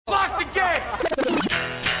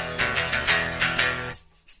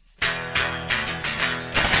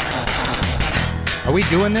Are we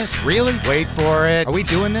doing this? Really? Wait for it. Are we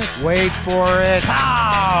doing this? Wait for it.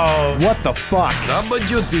 How? What the fuck?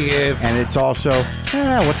 WTF. And it's also,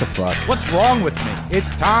 what the fuck? What's wrong with me?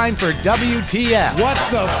 It's time for WTF. What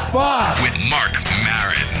the fuck? With Marc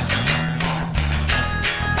Maron.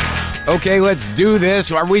 Okay, let's do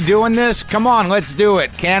this. Are we doing this? Come on, let's do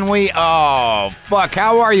it. Can we? Oh, fuck.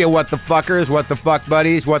 How are you, what the fuckers? What the fuck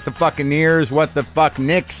buddies? What the fucking ears? What the fuck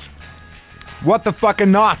nicks? What the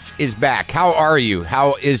fucking knots is back. How are you?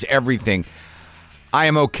 How is everything? I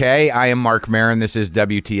am okay. I am Marc Maron. This is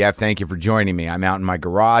WTF. Thank you for joining me. I'm out in my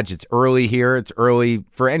garage. It's early here. It's early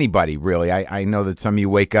for anybody, really. I know that some of you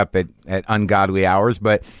wake up at ungodly hours,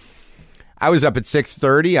 but I was up at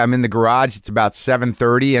 6:30. I'm in the garage. It's about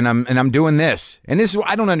 7:30, and I'm doing this. And this is,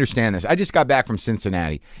 I don't understand this. I just got back from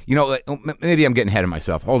Cincinnati. You know, maybe I'm getting ahead of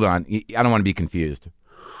myself. Hold on. I don't want to be confused.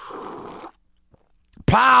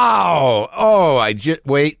 Pow! Oh,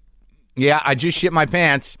 wait. Yeah, I just shit my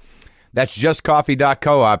pants. That's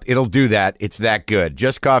justcoffee.coop. It'll do that. It's that good.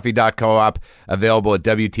 Justcoffee.coop, available at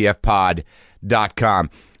WTFpod.com.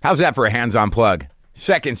 How's that for a hands-on plug?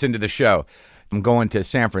 Seconds into the show. I'm going to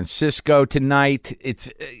San Francisco tonight.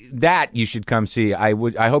 It's that you should come see. I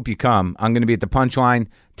hope you come. I'm going to be at the Punchline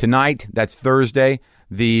tonight. That's Thursday,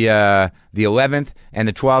 the 11th and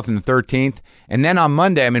the 12th and the 13th. And then on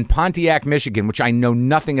Monday, I'm in Pontiac, Michigan, which I know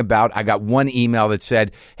nothing about. I got one email that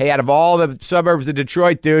said, hey, out of all the suburbs of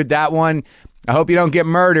Detroit, dude, that one, I hope you don't get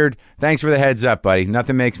murdered. Thanks for the heads up, buddy.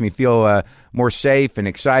 Nothing makes me feel more safe and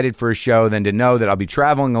excited for a show than to know that I'll be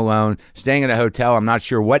traveling alone, staying in a hotel. I'm not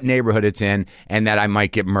sure what neighborhood it's in, and that I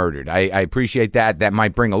might get murdered. I appreciate that. That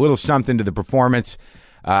might bring a little something to the performance.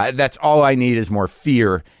 That's all I need is more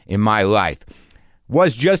fear in my life.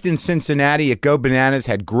 Was just in Cincinnati at Go Bananas,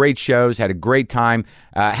 had great shows, had a great time,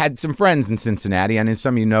 had some friends in Cincinnati. And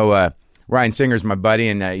some of you know Ryan Singer's my buddy,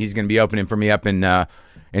 and he's going to be opening for me up in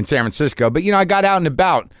San Francisco. But, you know, I got out and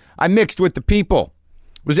about. I mixed with the people.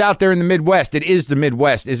 Was out there in the Midwest. It is the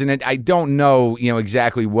Midwest, isn't it? I don't know,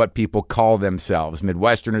 exactly what people call themselves,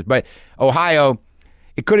 Midwesterners. But Ohio,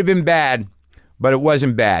 it could have been bad, but it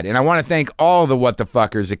wasn't bad. And I want to thank all the what the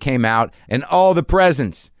fuckers that came out and all the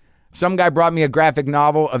presents. Some guy brought me a graphic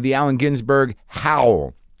novel of the Allen Ginsberg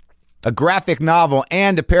Howl. A graphic novel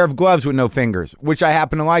and a pair of gloves with no fingers, which I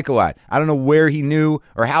happen to like a lot. I don't know where he knew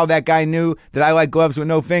or how that guy knew that I like gloves with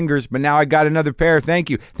no fingers, but now I got another pair. Thank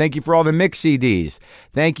you. Thank you for all the mix CDs.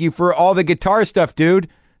 Thank you for all the guitar stuff, dude.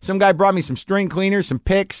 Some guy brought me some string cleaners, some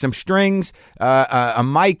picks, some strings, a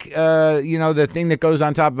mic, the thing that goes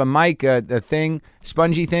on top of a mic, the thing,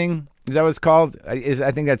 spongy thing. Is that what it's called?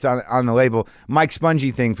 I think that's on the label. Mike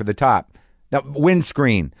Spongy thing for the top. Now,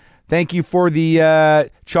 windscreen. Thank you for the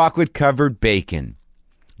chocolate-covered bacon.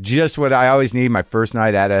 Just what I always need my first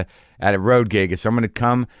night at a road gig. Is someone to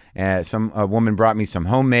come, a woman brought me some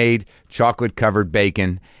homemade chocolate-covered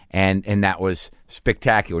bacon, and that was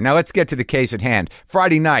spectacular. Now, let's get to the case at hand.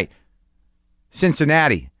 Friday night,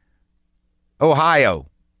 Cincinnati, Ohio,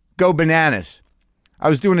 Go Bananas. I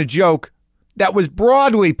was doing a joke that was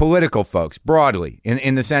broadly political, folks, broadly,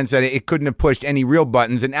 in the sense that it couldn't have pushed any real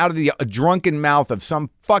buttons. And out of the drunken mouth of some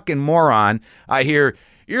fucking moron, I hear,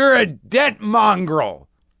 you're a debt mongrel.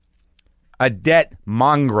 A debt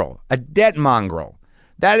mongrel. A debt mongrel.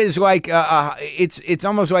 That is like, it's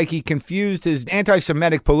almost like he confused his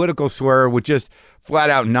anti-Semitic political slur with just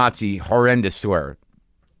flat-out Nazi horrendous slur.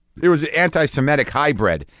 It was an anti-Semitic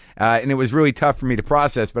hybrid, and it was really tough for me to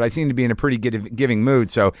process, but I seem to be in a pretty giving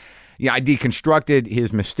mood, so I deconstructed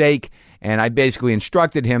his mistake, and I basically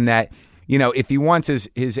instructed him that, if he wants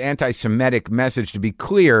his anti-Semitic message to be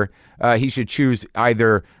clear, he should choose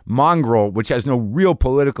either mongrel, which has no real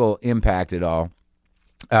political impact at all,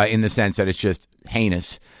 in the sense that it's just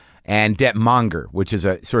heinous, and debt monger, which is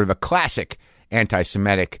a sort of a classic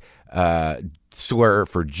anti-Semitic slur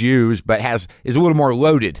for Jews, but is a little more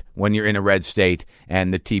loaded when you're in a red state,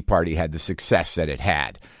 and the Tea Party had the success that it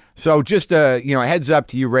had. So just a heads up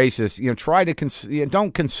to you racists, try to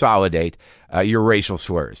don't consolidate your racial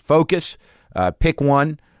slurs. Focus, pick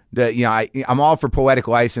one. I'm all for poetic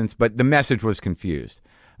license, but the message was confused.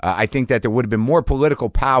 I think that there would have been more political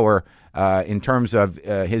power in terms of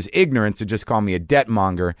his ignorance to just call me a debt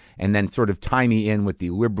monger and then sort of tie me in with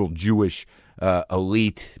the liberal Jewish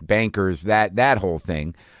elite bankers, that whole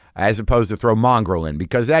thing, as opposed to throw mongrel in,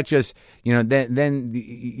 because that just, then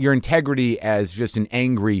your integrity as just an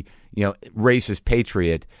angry, racist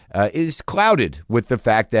patriot is clouded with the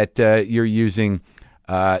fact that you're using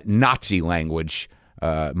Nazi language,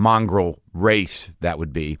 mongrel race, that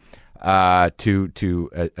would be, to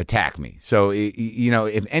attack me. So,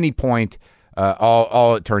 if any point,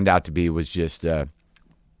 all it turned out to be was just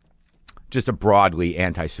just a broadly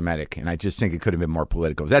anti-Semitic, and I just think it could have been more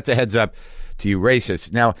political. That's a heads up to you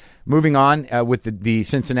racists. Now, moving on with the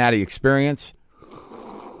Cincinnati experience.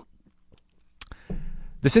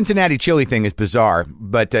 The Cincinnati chili thing is bizarre,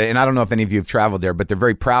 but and I don't know if any of you have traveled there, but they're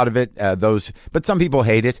very proud of it. But some people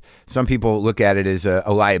hate it. Some people look at it as a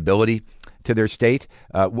liability to their state,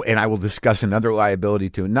 and I will discuss another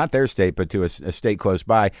liability to not their state, but to a state close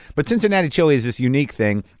by. But Cincinnati chili is this unique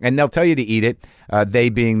thing, and they'll tell you to eat it. They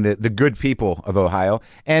being the good people of Ohio,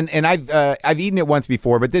 and I've eaten it once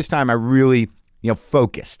before, but this time I really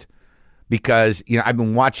focused because I've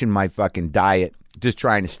been watching my fucking diet. Just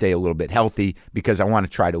trying to stay a little bit healthy because I want to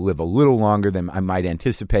try to live a little longer than I might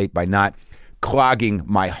anticipate by not clogging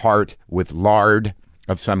my heart with lard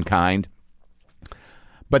of some kind.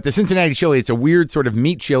 But the Cincinnati chili, it's a weird sort of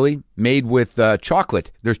meat chili made with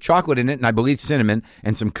chocolate. There's chocolate in it, and I believe cinnamon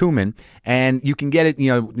and some cumin. And you can get it,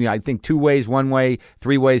 I think 2 ways, 1 way,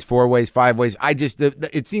 3 ways, 4 ways, 5 ways.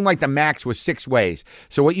 It seemed like the max was 6 ways.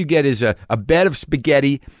 So what you get is a bed of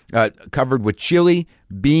spaghetti covered with chili,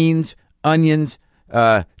 beans, onions,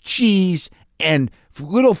 cheese, and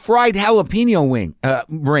little fried jalapeno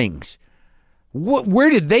rings. Where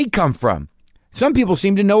did they come from? Some people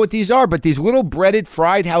seem to know what these are, but these little breaded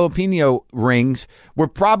fried jalapeno rings were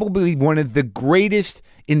probably one of the greatest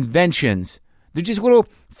inventions. They're just little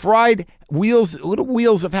fried little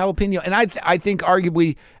wheels of jalapeno, and I think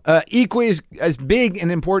arguably equally as big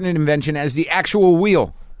an important invention as the actual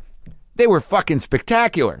wheel. They were fucking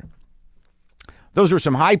spectacular. Those were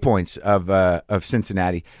some high points of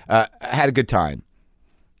Cincinnati. I had a good time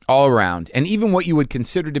all around, and even what you would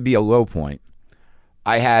consider to be a low point,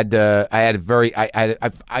 I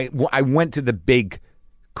went to the big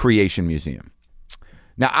Creation Museum.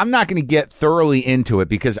 Now I'm not going to get thoroughly into it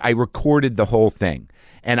because I recorded the whole thing,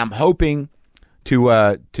 and I'm hoping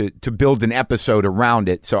to build an episode around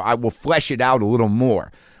it, so I will flesh it out a little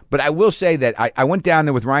more. But I will say that I went down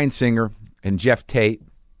there with Ryan Singer and Jeff Tate.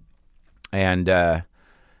 And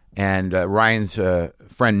Ryan's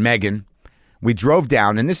friend Megan, we drove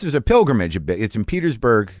down, and this is a pilgrimage a bit. It's in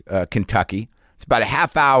Petersburg, Kentucky. It's about a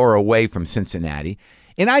half hour away from Cincinnati.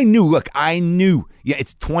 And I knew,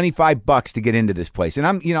 it's $25 to get into this place. And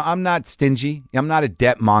I'm not stingy. I'm not a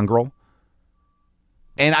debt mongrel.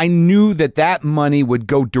 And I knew that money would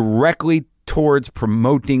go directly towards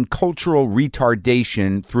promoting cultural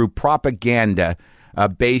retardation through propaganda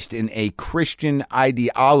based in a Christian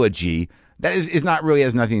ideology that is not really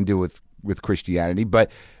has nothing to do with Christianity, but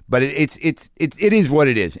it is what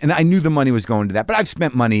it is, and I knew the money was going to that. But I've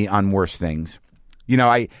spent money on worse things.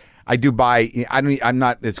 I do buy. I'm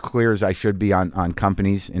not as clear as I should be on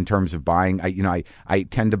companies in terms of buying. I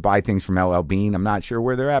tend to buy things from LL Bean. I'm not sure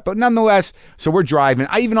where they're at, but nonetheless. So we're driving.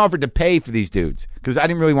 I even offered to pay for these dudes because I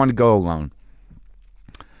didn't really want to go alone.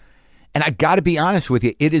 And I got to be honest with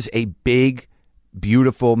you, it is a big,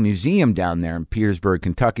 beautiful museum down there in Petersburg,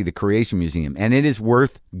 Kentucky, the Creation Museum, and it is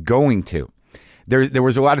worth going to. There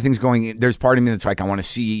was a lot of things going. There's part of me that's like, I want to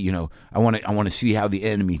see, I want to see how the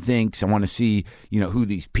enemy thinks. I want to see, who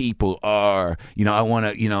these people are. I want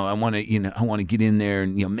to get in there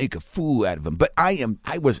and make a fool out of them. But I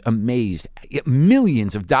was amazed.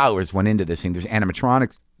 Millions of dollars went into this thing. There's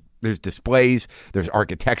animatronics. There's displays. There's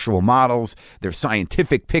architectural models. There's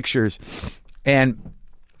scientific pictures, and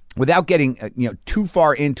without getting too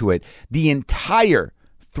far into it, the entire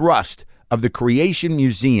thrust of the Creation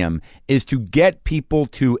Museum is to get people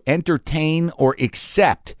to entertain or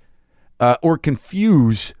accept or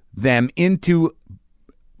confuse them into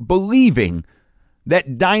believing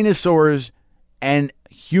that dinosaurs and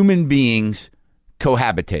human beings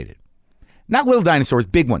cohabitated. Not little dinosaurs,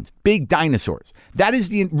 big ones, big dinosaurs. That is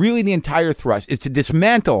really the entire thrust, is to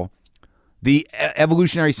dismantle the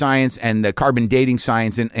evolutionary science and the carbon dating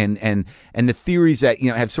science and the theories that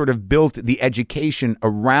have sort of built the education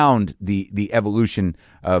around the evolution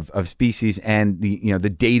of species and the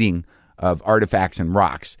dating of artifacts and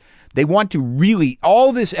rocks. They want to really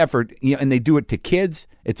all this effort, and they do it to kids.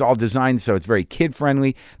 It's all designed so it's very kid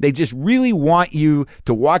friendly. They just really want you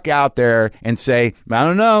to walk out there and say, I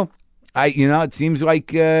don't know, it seems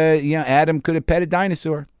like Adam could have pet a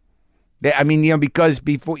dinosaur. Because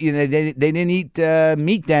before they didn't eat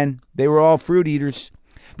meat then. They were all fruit eaters.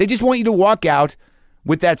 They just want you to walk out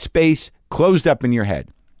with that space closed up in your head.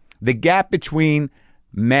 The gap between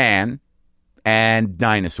man and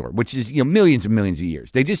dinosaur, which is millions and millions of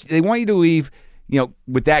years. They want you to leave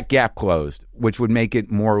with that gap closed, which would make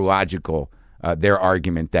it more logical, their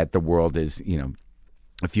argument that the world is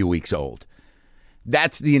a few weeks old.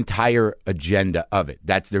 That's the entire agenda of it.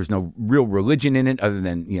 There's no real religion in it other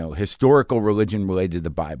than, historical religion related to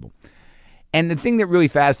the Bible. And the thing that really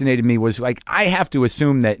fascinated me was, like, I have to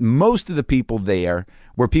assume that most of the people there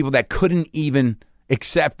were people that couldn't even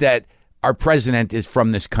accept that our president is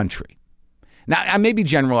from this country. Now, I may be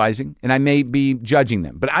generalizing and I may be judging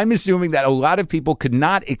them, but I'm assuming that a lot of people could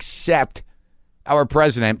not accept our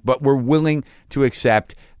president, but were willing to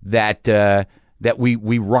accept that that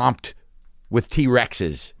we romped with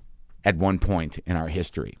T-Rexes at one point in our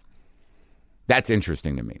history. That's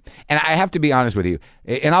interesting to me. And I have to be honest with you,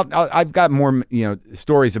 and I've got more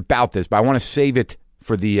stories about this, but I want to save it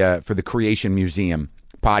for the Creation Museum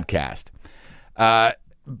podcast. But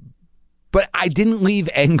I didn't leave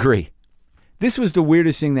angry. This was the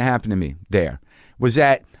weirdest thing that happened to me there, was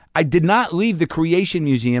that I did not leave the Creation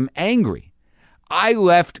Museum angry. I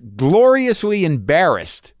left gloriously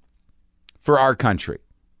embarrassed for our country,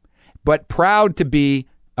 but proud to be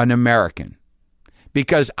an American,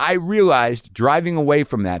 because I realized driving away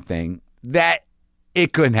from that thing that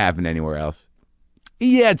it couldn't happen anywhere else.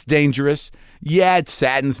 Yeah, it's dangerous. Yeah, it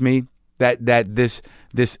saddens me that this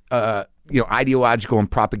ideological and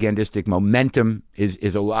propagandistic momentum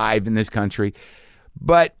is alive in this country.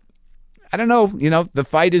 But I don't know, the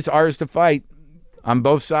fight is ours to fight on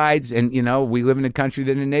both sides. And, we live in a country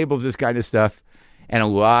that enables this kind of stuff. And a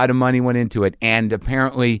lot of money went into it. And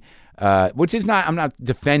apparently, which is not, I'm not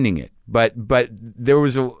defending it, but there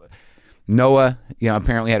was Noah,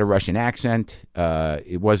 apparently had a Russian accent.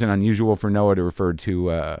 It wasn't unusual for Noah to refer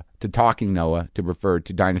to Talking Noah, to refer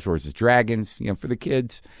to dinosaurs as dragons, for the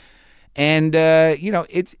kids. And,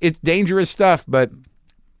 it's dangerous stuff, but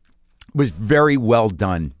was very well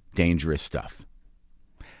done, dangerous stuff.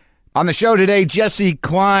 On the show today, Jessi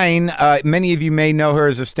Klein. Many of you may know her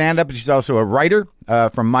as a stand-up, but she's also a writer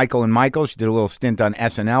from Michael and Michael. She did a little stint on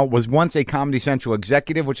SNL, was once a Comedy Central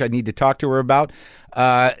executive, which I need to talk to her about.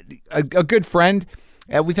 A good friend.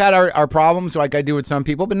 We've had our problems, like I do with some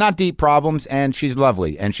people, but not deep problems, and she's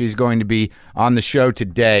lovely, and she's going to be on the show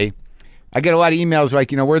today. I get a lot of emails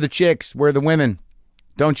like, where are the chicks? Where are the women?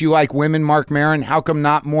 Don't you like women, Marc Maron? How come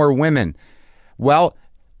not more women? Well,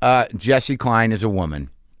 Jessi Klein is a woman,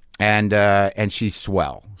 and she's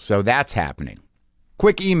swell. So that's happening.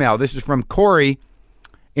 Quick email. This is from Corey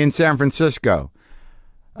in San Francisco.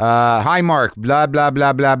 Hi, Marc, blah, blah,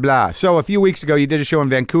 blah, blah, blah. So a few weeks ago, you did a show in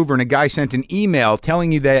Vancouver, and a guy sent an email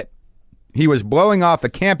telling you that he was blowing off a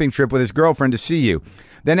camping trip with his girlfriend to see you.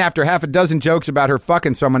 Then after half a dozen jokes about her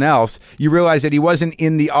fucking someone else, you realize that he wasn't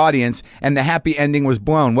in the audience and the happy ending was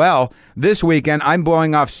blown. Well, this weekend, I'm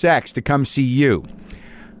blowing off sex to come see you.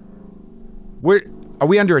 Are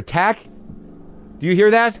we under attack? Do you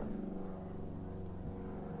hear that?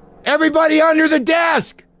 Everybody under the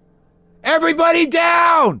desk! Everybody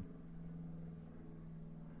down!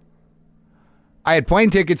 I had plane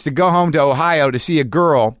tickets to go home to Ohio to see a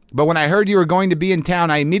girl, but when I heard you were going to be in town,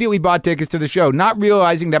 I immediately bought tickets to the show, not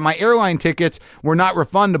realizing that my airline tickets were not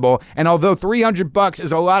refundable. And although $300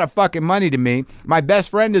 is a lot of fucking money to me, my best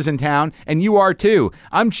friend is in town, and you are too.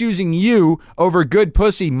 I'm choosing you over good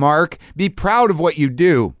pussy, Marc. Be proud of what you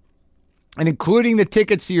do. And including the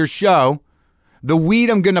tickets to your show, the weed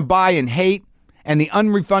I'm going to buy and hate, and the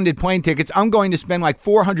unrefunded plane tickets, I'm going to spend like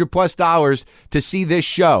 $400+ to see this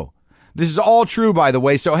show. This is all true, by the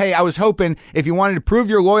way. So, hey, I was hoping if you wanted to prove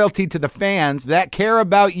your loyalty to the fans that care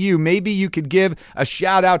about you, maybe you could give a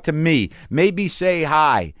shout out to me. Maybe say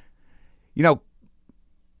hi.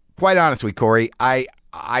 Quite honestly, Corey, I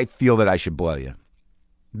feel that I should blow you.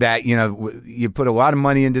 That, you put a lot of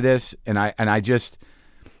money into this, and I just,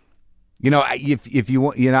 if you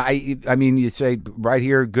want, I mean, you say right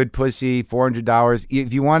here, good pussy, $400.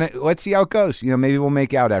 If you want it, let's see how it goes. Maybe we'll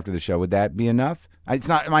make out after the show. Would that be enough? It's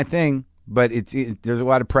not my thing, but there's a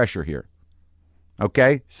lot of pressure here.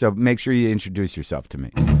 Okay? So make sure you introduce yourself to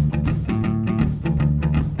me.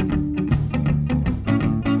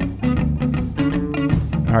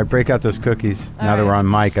 All right, break out those cookies. Now that we're on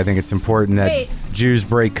mic, I think it's important that Jews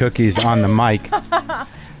break cookies on the mic.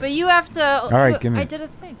 But you have to... All right, give me... I did a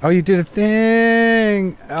thing. Oh, you did a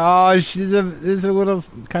thing. Oh, this is a little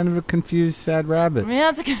kind of a confused, sad rabbit.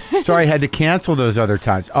 Yeah, Sorry, I had to cancel those other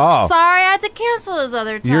times. Oh. Sorry, I had to cancel those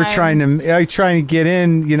other times. You're trying to get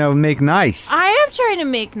in, make nice. I am trying to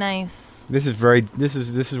make nice. This is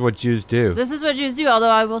what Jews do. This is what Jews do, although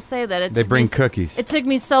I will say that they bring cookies. It took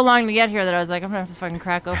me so long to get here that I was like, I'm going to have to fucking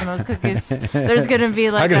crack open those cookies. There's going to be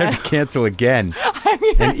like I'm going to have to cancel again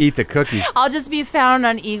and eat the cookies. I'll just be found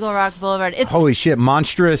on Eagle Rock Boulevard. Holy shit,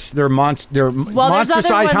 monstrous. They're monster-sized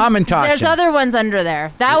Hamantaschen. There's other ones under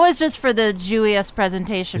there. That was just for the Jewiest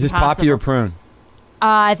presentation Is this possible. poppy or prune?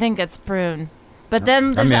 I think it's prune. But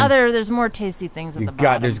then I'm in. there's more tasty things at the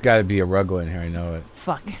bottom. There's got to be a rugula in here. I know it.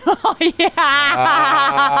 Fuck. Oh, yeah.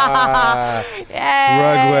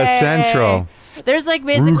 Rugula Central. There's like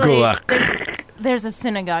basically, Rugula. there's a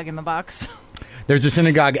synagogue in the box. There's a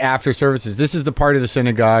synagogue after services. This is the part of the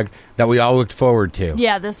synagogue that we all looked forward to.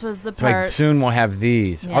 Yeah, this was the It's like part. soon we'll have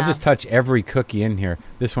these. I'll Yeah. just touch every cookie in here.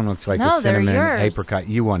 This one looks like No, a cinnamon they're yours. apricot.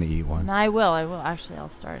 You want to eat one? I will. Actually, I'll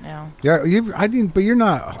start now. Yeah, I didn't. But you're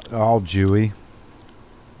not all Jewy,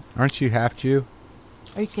 aren't you? Half Jew?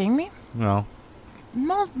 Are you kidding me? No.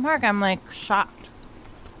 No, Mark, I'm like shocked.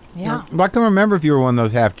 Yeah. Well, I can remember if you were one of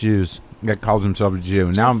those half Jews that calls himself a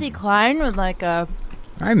Jew. Now Jessi Klein with like the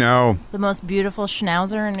know. most beautiful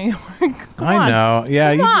schnauzer in New York. Come I on. know.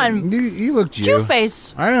 Yeah, Come on. You look Jew. Jew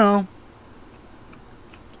face. I know.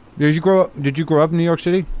 Did you grow up in New York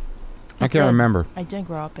City? I can't did. remember. I did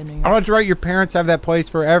grow up in New York. Oh, that's right. Your parents have that place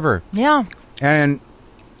forever. Yeah. And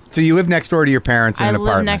so you live next door to your parents in I an live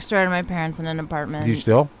apartment. next door to my parents in an apartment. You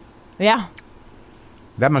still? Yeah.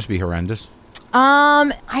 That must be horrendous.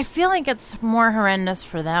 I feel like it's more horrendous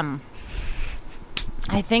for them.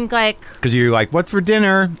 I think like Because you're like, what's for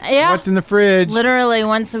dinner? Yeah. What's in the fridge? literally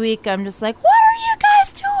once a week I'm just like, what are you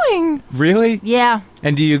guys doing? Really? Yeah.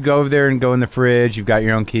 And do you go over there and go in the fridge? You've got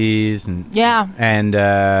your own keys and Yeah. and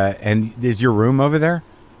is your room over there?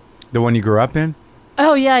 The one you grew up in?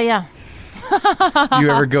 Oh yeah, yeah. Do you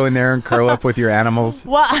ever go in there and curl up with your animals?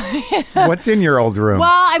 Well, What's in your old room? well,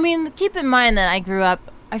 I mean, keep in mind that I grew up.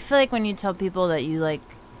 I feel like when you tell people that you like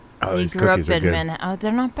Oh, you these grew up cookies are in good. Manhattan, oh,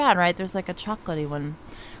 they're not bad, right? There's like a chocolatey one.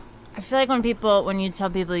 I feel like when you tell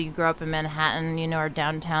people you grew up in Manhattan, or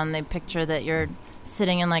downtown, they picture that you're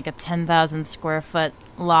sitting in like a 10,000 square foot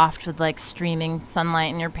loft with like streaming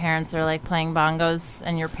sunlight, and your parents are like playing bongos,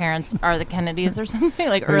 and your parents are the Kennedys or something,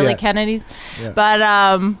 like early Yeah. Kennedys. Yeah. But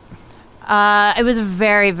it was a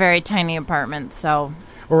very, very tiny apartment, so.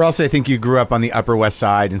 Or else I think you grew up on the Upper West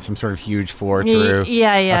Side in some sort of huge floor through.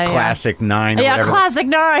 Yeah. Classic 9 or Yeah, whatever. classic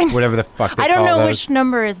 9. Whatever the fuck they I don't call know those. which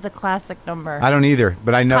number is the classic number. I don't either,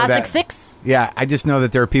 but I know Classic that. 6? Yeah, I just know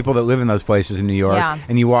that there are people that live in those places in New York, Yeah.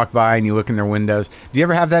 and you walk by and you look in their windows. Do you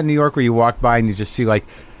ever have that in New York where you walk by and you just see like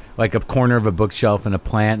a corner of a bookshelf and a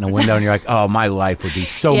plant and a window, and you're like, oh, my life would be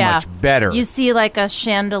so Yeah. much better. You see like a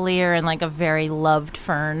chandelier and like a very loved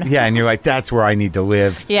fern. Yeah, and you're like, that's where I need to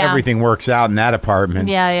live. Yeah. Everything works out in that apartment.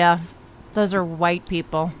 Yeah. Those are white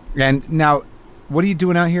people. And now, what are you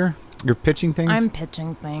doing out here? You're pitching things? I'm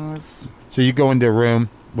pitching things. So you go into a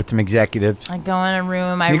room with some executives. I go in a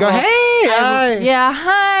room. You go, hey, hi. Yeah,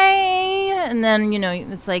 hi. And then,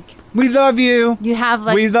 it's like We love you. you have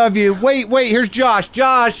like We love you. Wait, here's Josh.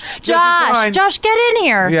 Jessi Klein. Josh, get in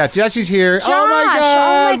here. Yeah, Jesse's here. Josh, oh my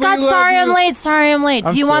God. God, we love sorry you. I'm late.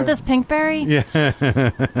 I'm Do you want sorry. this pinkberry?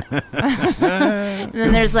 Yeah. And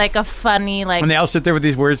then there's like a funny like And they all sit there with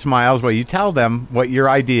these weird smiles while you tell them what your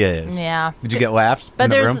idea is. yeah. Did you get laughs? But in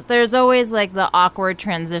the room? there's always like the awkward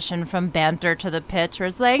transition from banter to the pitch where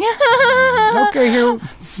it's like Okay, here.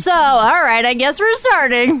 so all right, I guess we're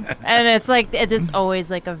starting. And it's like it's always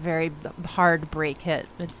like a very hard break hit.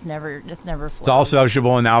 It's never It's all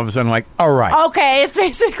sociable, and now all of a sudden, like, all right. okay, it's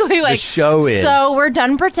basically like show is- so we're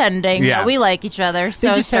done pretending Yeah. that we like each other, They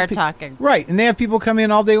so just have start pe- talking. Right, and they have people come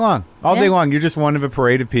in all day long. All Yeah. day long. You're just one of a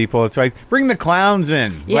parade of people. It's like, bring the clowns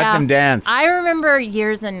in. Let them dance. I remember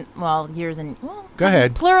years and Go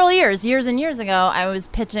ahead. plural years and years ago, I was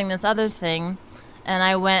pitching this other thing, and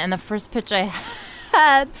I went, and the first pitch I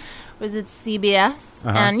had was at CBS,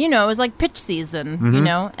 Uh-huh. and it was like pitch season,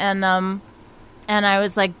 and I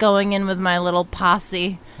was like going in with my little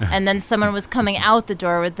posse, and then someone was coming out the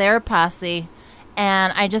door with their posse,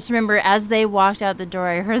 and I just remember as they walked out the door,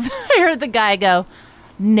 I heard the guy go,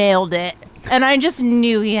 "Nailed it." And I just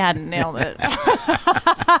knew he hadn't nailed it.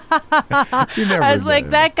 You never I was did like,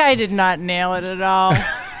 it. that guy did not nail it at all.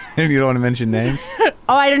 You don't want to mention names?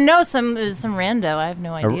 Oh, I don't know. It was some rando. I have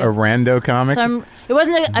no A idea. rando comic? It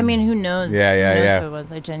wasn't. I mean, who knows? Yeah, yeah, who knows yeah. Who it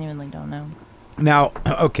was? I genuinely don't know. Now,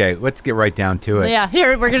 okay, let's get right down to it. Yeah,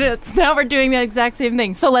 here now we're doing the exact same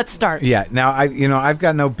thing. So let's start. Yeah. Now, I've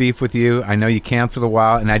got no beef with you. I know you canceled a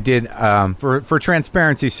while, and I did for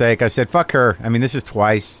transparency's sake. I said, "Fuck her." I mean, this is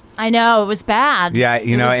twice. I know it was bad. Yeah,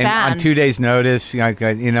 It was and bad. on 2 days' notice,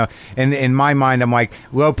 and in my mind, I'm like,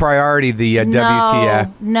 low priority, the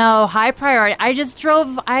WTF. No, high priority. I just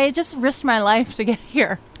risked my life to get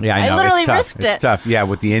here. Yeah, I know. literally it's tough. risked It's it. tough. Yeah,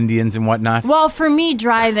 with the Indians and whatnot. Well, for me,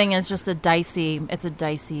 driving is just a dicey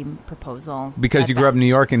proposal. Because at you grew up in best. New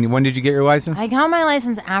York, and when did you get your license? I got my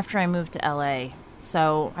license after I moved to LA.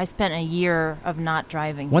 So I spent a year of not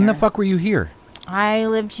driving When here. the fuck were you here? I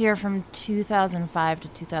lived here from 2005 to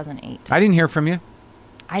 2008. I didn't hear from you.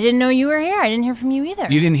 I didn't know you were here. I didn't hear from you either.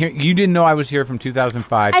 You didn't know I was here from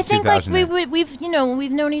 2005 I to think like 2008.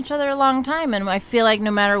 we've known each other a long time, and I feel like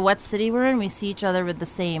no matter what city we're in, we see each other with the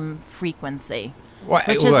same frequency, Well,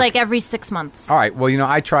 which is look, like every 6 months. all right. Well,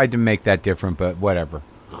 I tried to make that different, but whatever.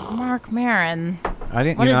 Marc Maron. I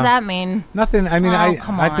didn't. What does that mean? Nothing. I mean, Oh,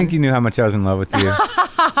 come I think on. you knew how much I was in love with you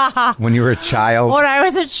when you were a child When I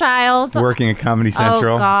was a child. working at Comedy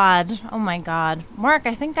Central. Oh, God. Oh, my God. Marc,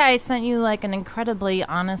 I think I sent you like an incredibly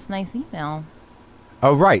honest, nice email.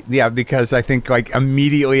 Oh, right. Yeah, because I think like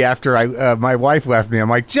immediately after my wife left me, I'm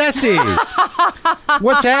like, Jessi,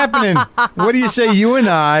 what's happening? What do you say you and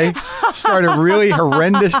I start a really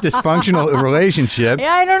horrendous, dysfunctional relationship?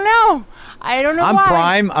 Yeah, I don't know. I don't know I'm why.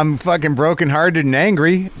 prime. I'm fucking brokenhearted and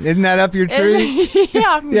angry. Isn't that up your tree?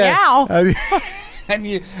 Yeah, meow. And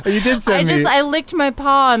you did send me. I licked my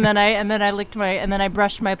paw and then I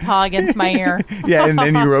brushed my paw against my ear. Yeah, and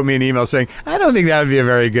then you wrote me an email saying, I don't think that would be a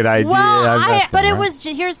very good idea. Well, but it was.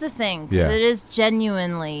 Here's the thing. 'Cause Yeah. it is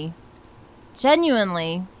genuinely.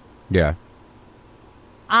 Yeah.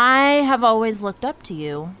 I have always looked up to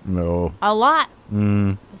you No. a lot.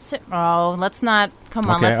 Mm. Let's not. Come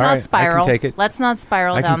on, Okay, let's all not right, I can spiral. take it. Let's not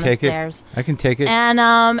spiral I down can the take stairs. it. I can take it. And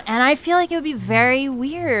I feel like it would be very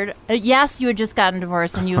weird. Yes, you had just gotten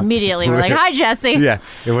divorced, and you immediately were like, "Hi, Jessi." Yeah,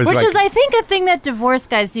 it was which like, is, I think, a thing that divorced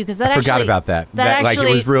guys do because that I forgot actually, about that. That Like, it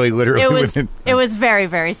actually, was really literally It was. within- It was very,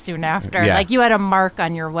 very soon after. Yeah. Like you had a mark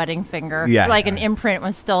on your wedding finger. Yeah. Like an imprint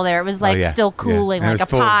was still there. It was like yeah. still Yeah. cooling, And it like a was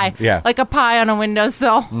full- pie. yeah. Like a pie on a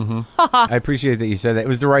windowsill. I appreciate that you said that. It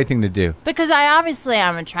was the right thing to do. Because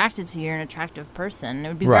I'm attracted to you. You're an attractive person. It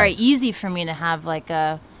would be Right. very easy for me to have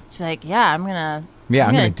to be like, yeah, I'm gonna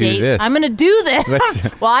gonna do date. this. I'm gonna do this. Let's-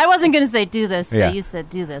 Well, I wasn't gonna say do this, Yeah. but you said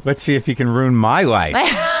do this. Let's see if you can ruin my life.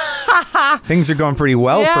 Things are going pretty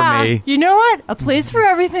well yeah. for me. You know what? A place for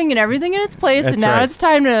everything and everything in its place, That's and now right. it's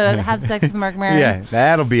time to have sex with Marc Maron. Yeah,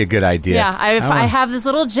 that'll be a good idea. Yeah, I have this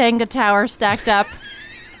little Jenga tower stacked up,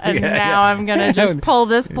 and Yeah, now I'm gonna just pull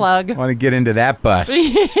this plug. I want to get into that bus.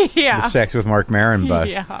 Yeah. The sex with Marc Maron bus.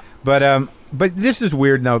 Yeah. But this is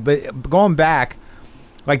weird though. But going back,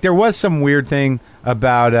 like there was some weird thing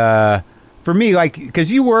about for me, like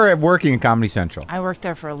because you were working at Comedy Central, I worked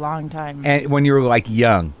there for a long time. and when you were like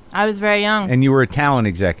young, I was very young. and you were a talent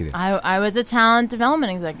executive. I was a talent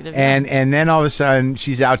development executive. And then all of a sudden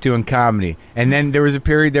she's out doing comedy, and then there was a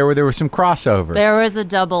period there where there was some crossover. there was a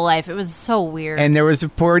double life. It was so weird. And there was a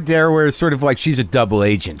part there where it's sort of like she's a double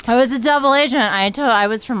agent. I was a double agent. I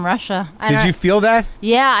was from Russia. Did you feel that?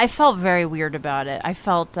 Yeah, I felt very weird about it. I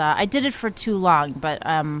felt I did it for too long, but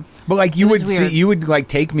But like you It was would weird. you would like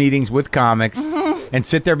take meetings with comics and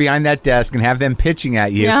sit there behind that desk and have them pitching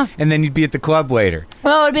at you, Yeah. and then you'd be at the club later.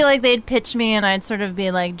 well, it would be like they'd pitch me, and I'd sort of be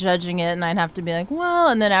like judging it, and I'd have to be like, well,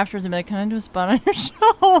 and then afterwards I'd be like, can I do a spot on your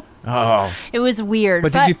show? Oh. It was weird.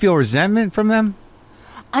 But did you feel resentment from them?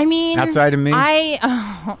 I mean, Outside of me?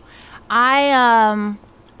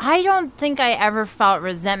 I don't think I ever felt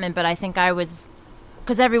resentment, but I think I was,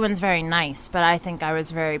 because everyone's very nice, but I think I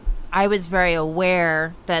was very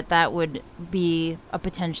aware that would be a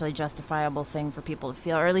potentially justifiable thing for people to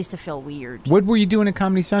feel, or at least to feel weird. What were you doing at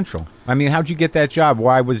Comedy Central? I mean, how'd you get that job?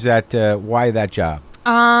 Why was that? Why that job?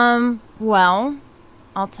 Well,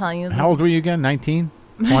 I'll tell you. How old were you again? 19?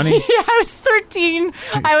 20? Yeah, I was 13.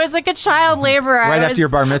 I was like a child laborer. Right after your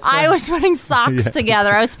bar mitzvah? I was putting socks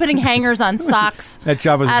together. I was putting hangers on socks. That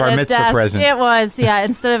job was a at bar a mitzvah desk. present. It was, yeah.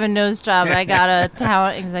 Instead of a nose job, I got a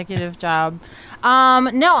talent executive job.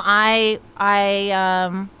 No, I'd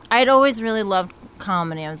always really loved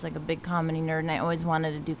comedy. I was like a big comedy nerd, and I always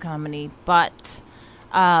wanted to do comedy. But,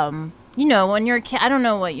 when you're a kid, I don't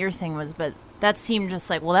know what your thing was, but that seemed just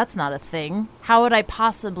like, well, that's not a thing. How would I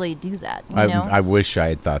possibly do that? You know? I wish I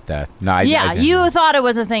had thought that. No, I didn't. You thought it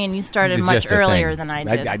was a thing, and you started It's much just a earlier thing. than I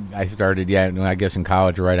did. I started, I guess in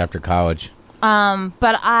college or right after college.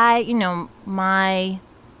 But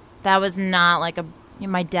that was not like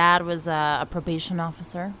my dad was a probation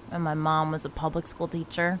officer, and my mom was a public school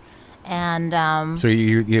teacher. And So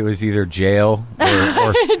it was either jail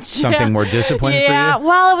or something more disciplined for you? yeah,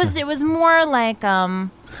 well, it was more like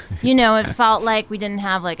it felt like we didn't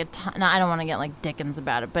have like a ton. No, I don't want to get like Dickens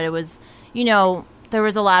about it, but it was there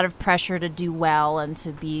was a lot of pressure to do well and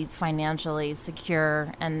to be financially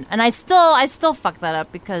secure, and I still fuck that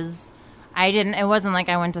up because it wasn't like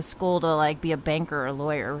I went to school to like be a banker or a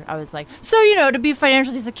lawyer. I was like, to be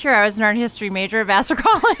financially secure, I was an art history major at Vassar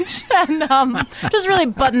College and just really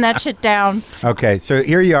button that shit down. Okay, so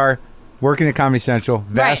here you are. Working at Comedy Central,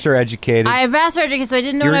 Vassar educated. I have Vassar educated, so I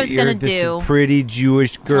didn't know what I was going to do. This pretty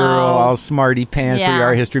Jewish girl, all smarty pants,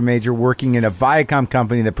 art history major, working in a Viacom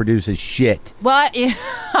company that produces shit. What? Yeah.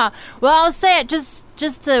 Well, I'll say it just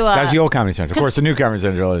to. That's the old Comedy Central. Of course, the new Comedy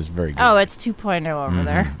Central is very good. Oh, it's 2.0 over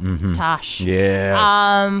there. Tosh.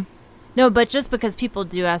 Yeah. No, but just because people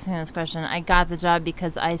do ask me this question, I got the job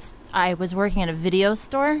because I was working at a video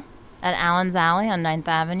store at Allen's Alley on 9th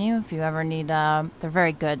Avenue. If you ever need, they're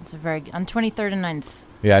very good. It's on 23rd and 9th.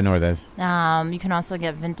 Yeah, I know where that is. You can also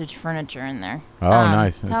get vintage furniture in there. Oh,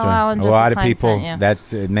 nice. Tell Alan a lot of Klein people, sent you.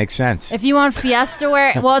 that it makes sense. If you want Fiesta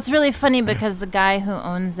wear, well, it's really funny because the guy who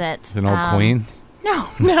owns it. It's an old queen? No.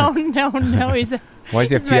 He's Why does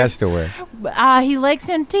he have Fiesta wear? He likes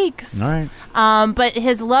antiques. All right. But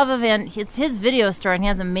his love of it's his video store, and he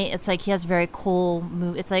has it's like he has very cool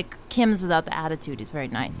it's like Kim's without the attitude. He's very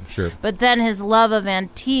nice. Sure. But then his love of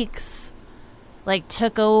antiques, like,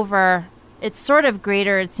 took over. It's sort of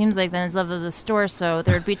greater, it seems like, than his love of the store. So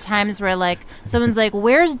there would be times where, like, someone's like,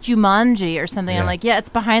 "Where's Jumanji?" or something. Yeah. I'm like, "Yeah, it's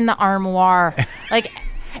behind the armoire." Like.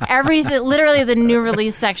 Everything, literally, the new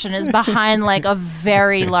release section is behind like a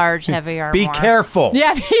very large, heavy armoire. Be careful.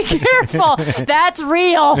 Yeah, be careful. That's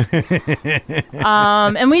real.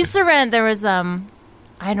 And we used to rent. There was I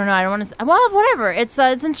don't know. I don't want to. Well, whatever. It's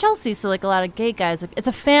in Chelsea, so like a lot of gay guys. It's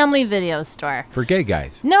a family video store For gay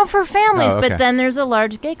guys. No, for families. Oh, okay. But then there's a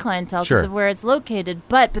large gay clientele because Sure. of where it's located.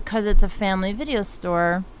 But because it's a family video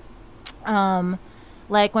store,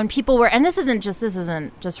 like when people were, and this isn't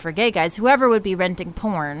just for gay guys. Whoever would be renting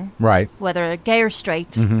porn, Right. whether gay or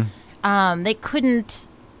straight, they couldn't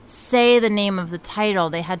say the name of the title.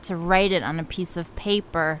 They had to write it on a piece of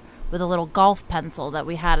paper with a little golf pencil that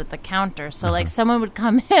we had at the counter. So like someone would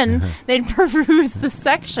come in, they'd peruse the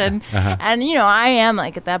section, and I am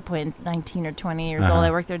like at that point 19 or 20 years old.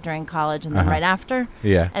 I worked there during college and then right after.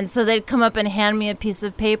 Yeah. And so they'd come up and hand me a piece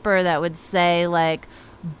of paper that would say like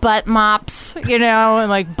butt mops, and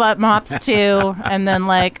like butt mops too, and then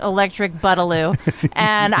like electric buttaloo.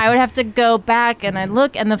 And I would have to go back and I'd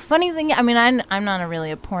look. And the funny thing, I mean, I'm not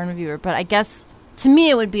really a porn viewer, but I guess to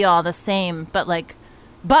me it would be all the same. But like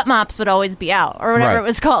butt mops would always be out or whatever it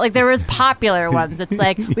was called. Like there was popular ones. It's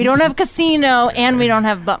like we don't have casino and we don't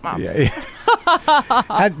have butt mops.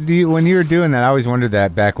 Yeah. When you were doing that, I always wondered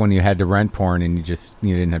that back when you had to rent porn and you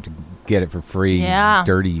didn't have to get it for free,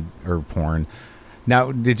 dirty or porn.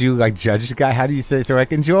 Now, did you like judge the guy? How do you say? So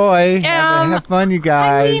like enjoy, have fun, you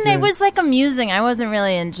guys. I mean, it was like amusing. I wasn't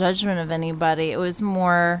really in judgment of anybody. It was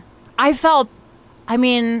more. I felt. I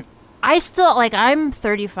mean, I still like. I'm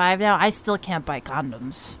 35 now. I still can't buy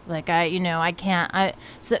condoms. Like I can't.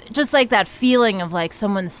 So just like that feeling of like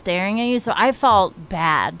someone staring at you. So I felt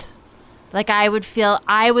bad. Like I would feel.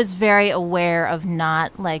 I was very aware of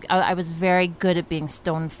not like. I was very good at being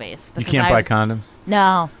stone faced. You can't buy condoms.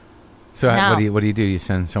 No. So what do you do? You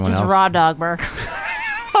send someone just else? Raw dog, Marc.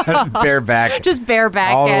 Bareback. Just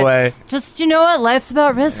bareback. All the way. Just, you know what? Life's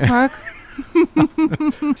about risk, Marc.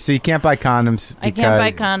 So you can't buy condoms. I can't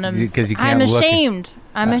buy condoms. Because you can't I'm look ashamed.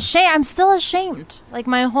 I'm ashamed. I'm still ashamed. Like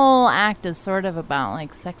my whole act is sort of about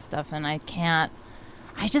like sex stuff, and I can't.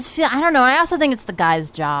 I just feel. I don't know. I also think it's the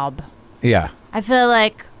guy's job. Yeah. I feel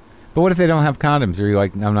like. But what if they don't have condoms? Are you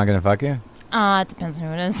like, I'm not going to fuck you? It depends on who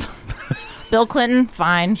it is. Bill Clinton,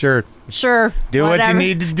 fine. Sure. Do whatever. what you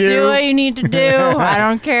need to do. Do what you need to do. I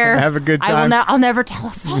don't care. Have a good time. I'll never tell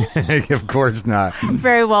a soul. Of course not.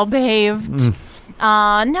 Very well behaved. No,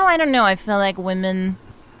 I don't know. I feel like women,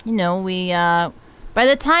 we, by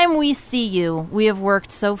the time we see you, we have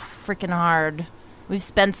worked so freaking hard. We've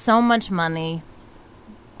spent so much money.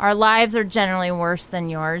 Our lives are generally worse than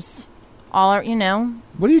yours. What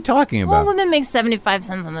are you talking about? Well, women make 75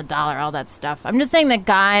 cents on the dollar, all that stuff. I'm just saying that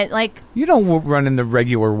guy, like... You don't run in the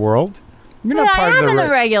regular world. You're not part of the... I am in the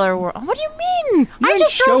regular world. What do you mean? I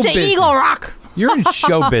just drove to Eagle Rock. You're in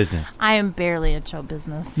show business. I am barely in show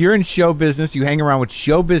business. You're in show business. You hang around with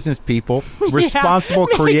show business people, responsible,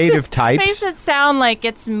 creative types. Makes it sound like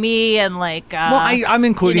it's me and like. Well, I'm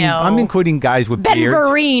including guys with Ben beards. Ben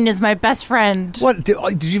Vereen is my best friend. What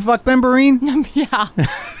did you fuck Ben Vereen? Yeah.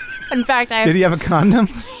 In fact, did he have a condom?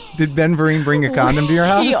 Did Ben Vereen bring a condom to your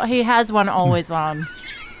house? He has one always on.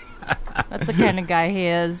 That's the kind of guy he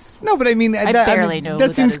is. No, but I mean, I barely know.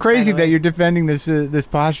 That seems crazy that you're defending this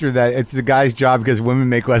posture that it's the guy's job because women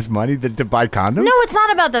make less money to buy condoms. No, it's not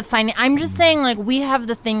about the finance. I'm just saying, like, we have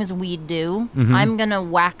the things we do. I'm gonna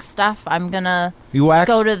whack stuff. I'm gonna You wax?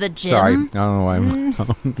 Go to the gym. Sorry. I don't know why I'm...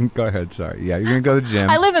 Go ahead. Sorry. Yeah, you're going to go to the gym.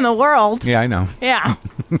 I live in the world. Yeah, I know. Yeah.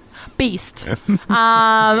 Beast.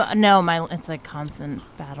 No, it's like constant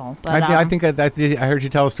battle. But I think I heard you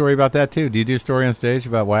tell a story about that, too. Do you do a story on stage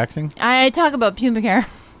about waxing? I talk about pubic hair.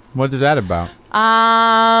 What is that about?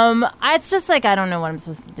 It's just like I don't know what I'm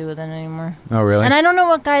supposed to do with it anymore. Oh, really? And I don't know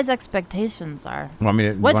what guys' expectations are. Well, I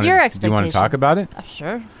mean, What's your expectation? Do you want to talk about it?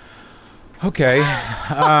 Sure. Okay.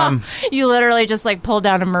 You literally just like pull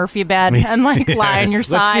down a Murphy bed and like lie on your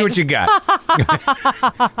side. Let's see what you got.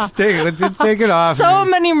 Let's take it off. So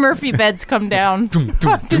many Murphy beds come down.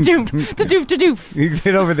 To-doof. You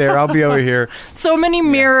get over there. I'll be over here. So many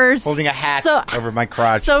mirrors. Holding a hat over my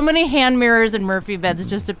crotch. So many hand mirrors and Murphy beds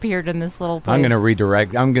just appeared in this little place. I'm going to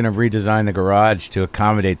redesign the garage to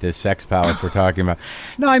accommodate this sex palace we're talking about.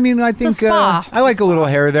 No, I mean, I think I like a little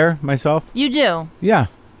hair there myself. You do? Yeah.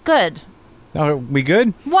 Good. Are we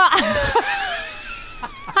good? What?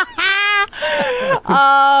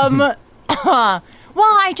 Well,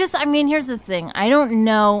 I mean, here's the thing. I don't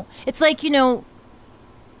know. It's like,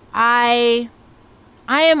 I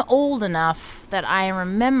am old enough that I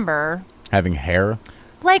remember having hair.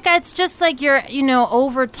 Like, it's just like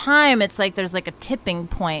over time, it's like there's like a tipping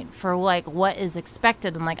point for like what is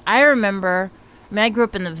expected. And like, I remember, I grew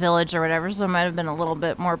up in the village or whatever, so it might have been a little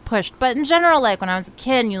bit more pushed. But in general, like when I was a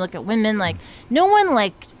kid and you look at women, like no one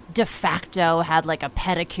like de facto had like a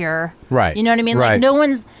pedicure. Right. You know what I mean? Right. Like no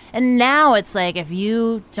one's, and now it's like if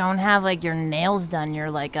you don't have like your nails done,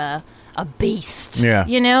 you're like a beast. Yeah.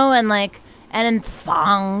 And like, and in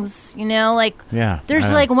thongs, like, yeah,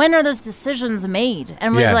 there's like, when are those decisions made?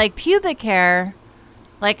 And with like pubic hair,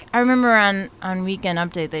 like, I remember on Weekend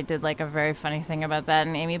Update, they did, like, a very funny thing about that,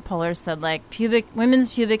 and Amy Poehler said, like,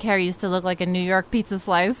 women's pubic hair used to look like a New York pizza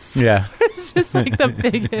slice. Yeah. It's just, like, the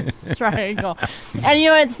biggest triangle. And,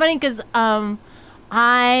 it's funny because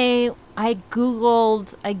I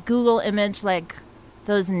Google image, like,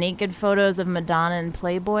 those naked photos of Madonna and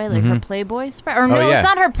Playboy, like her Playboy spread. Or no, it's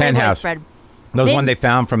not her Playboy Penthouse spread. Those one they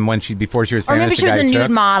found from before she was famous. Or maybe she was a nude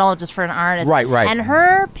model just for an artist. Right. And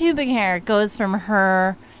her pubic hair goes from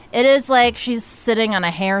her... It is like she's sitting on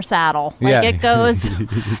a hair saddle. Like it goes...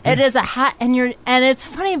 It is a hat... And it's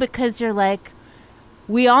funny because you're like...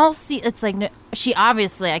 We all see... It's like... She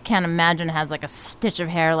obviously, I can't imagine, has like a stitch of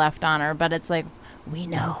hair left on her. But it's like... We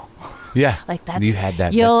know. Yeah. Like that's... You had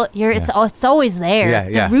that. It's always there.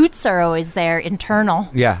 Yeah. The roots are always there, internal.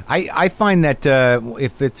 Yeah. I find that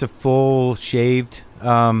if it's a full shaved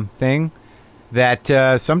thing,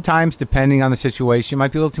 that sometimes, depending on the situation,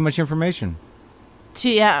 might be a little too much information.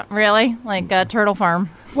 Yeah, really? Like Turtle Farm.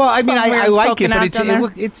 Well, I mean, I like it,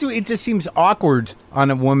 but it just seems awkward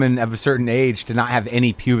on a woman of a certain age to not have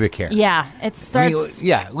any pubic hair. Yeah, it starts...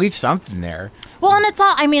 leave something there. Well, and it's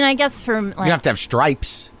all... I mean, I guess for... Like, you don't have to have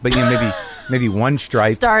stripes, but maybe one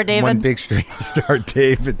stripe. Star David. One big stripe. Star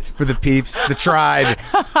David for the peeps, the tribe.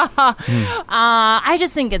 I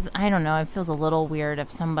just think it's... I don't know. It feels a little weird if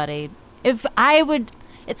somebody... If I would...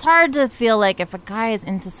 It's hard to feel like if a guy is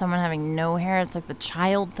into someone having no hair, it's like the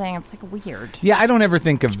child thing. It's like weird. Yeah, I don't ever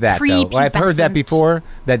think of that though. I've heard that before.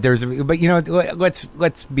 But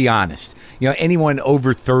let's be honest. Anyone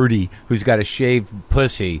over 30 who's got a shaved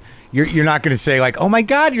pussy, you're not going to say like, oh my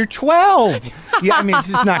God, you're 12. Yeah, I mean, it's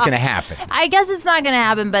just not going to happen. I guess it's not going to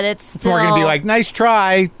happen, but it's still... It's more going to be like, nice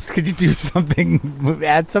try. Could you do something,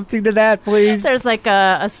 add something to that, please? There's like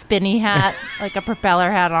a spinny hat, like a propeller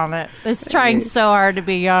hat on it. It's trying so hard to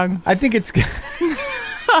be young. I think it's...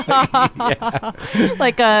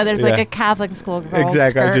 Like there's like a Catholic school girl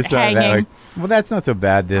exactly. skirt I just saw hanging. that. Like, well, that's not so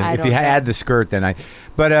bad. If you add the skirt, then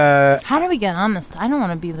But how do we get on this? I don't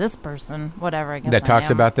want to be this person. Whatever. I guess that talks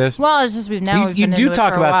about this. Well, it's just we've you do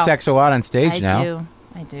talk about sex a lot on stage now.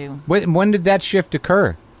 I do. When did that shift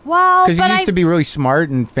occur? Well, because you used to be really smart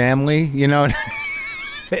and family, and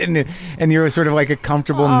you're sort of like a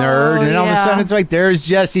comfortable nerd, and all of a sudden it's like there's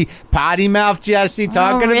Jessi, potty mouth Jessi,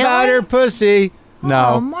 talking about her pussy.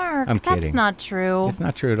 No, Marc, I'm kidding. That's not true. It's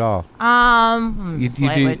not true at all.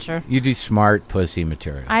 Slightly true. You do smart pussy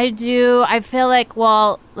material. I do. I feel like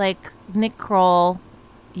Nick Kroll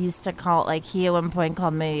used to call he at one point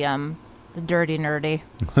called me the dirty nerdy.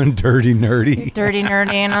 Dirty nerdy. Dirty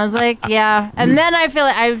nerdy, and I was like, yeah. And then I feel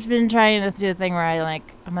like I've been trying to do a thing where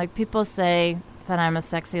I'm like people say that I'm a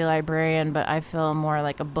sexy librarian, but I feel more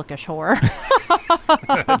like a bookish whore.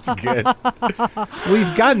 That's good. Well,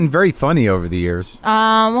 you've gotten very funny over the years.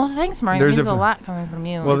 Well, thanks, Mark. There's There's a a- lot coming from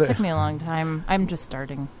you. Well, It took me a long time. I'm just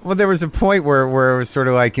starting. Well, there was a point where it was sort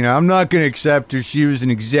of like, I'm not going to accept her. She was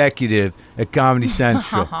an executive at Comedy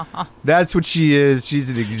Central. That's what she is. She's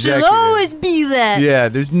an executive. She'll always be that. Yeah,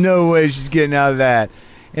 there's no way she's getting out of that.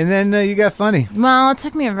 And then you got funny. Well, it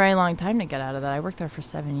took me a very long time to get out of that. I worked there for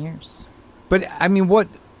 7 years. But, I mean, but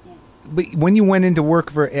when you went into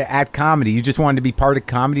work at comedy, you just wanted to be part of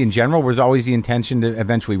comedy in general? Was always the intention to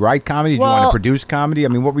eventually write comedy? Did you want to produce comedy? I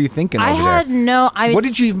mean, what were you thinking over there? What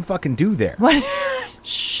did you even fucking do there? What?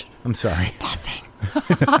 Shh. I'm sorry. Nothing.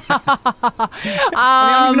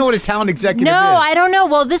 I don't even know what a talent executive is. No, I don't know.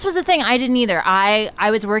 Well, this was the thing. I didn't either. I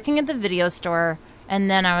was working at the video store, and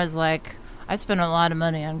then I was like, I spent a lot of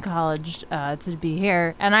money on college to be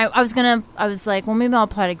here. And I was like, well, maybe I'll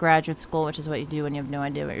apply to graduate school, which is what you do when you have no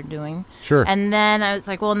idea what you're doing. Sure. And then I was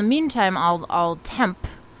like, well, in the meantime, I'll temp.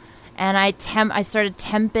 And I started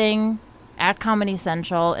temping at Comedy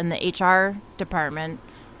Central in the HR department.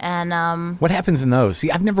 And what happens in those? See,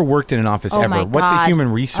 I've never worked in an office ever. my What's a God.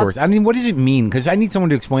 human resource? I mean, what does it mean? Because I need someone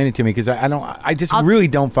to explain it to me. Because I just really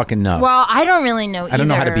don't fucking know. well, I don't really know either. I don't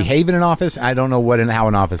know how to behave in an office. I don't know how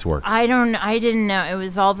an office works. I didn't know. It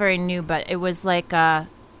was all very new, but it was like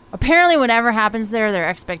apparently whatever happens there, their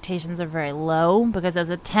expectations are very low because as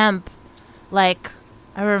a temp, like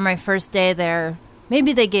I remember my first day there,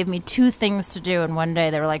 maybe they gave me 2 things to do, and one day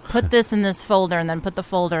they were like, put this in this folder and then put the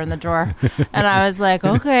folder in the drawer. And I was like,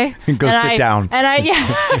 okay. Go sit down. And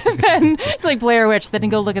then it's like Blair Witch. Then you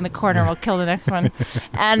go look in the corner and we'll kill the next one.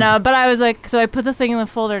 And but I was like, so I put the thing in the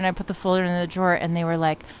folder and I put the folder in the drawer, and they were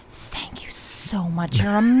like, thank you so much.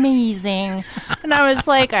 You're amazing. And I was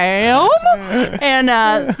like, I am. And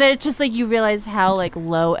then it's just like you realize how like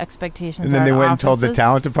low expectations and then are they in went and told the offices.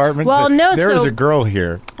 talent department. Well, no, there is so- a girl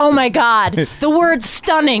here. Oh my God, the word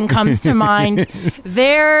 "stunning" comes to mind.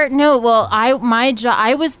 I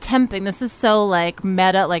was temping. This is so like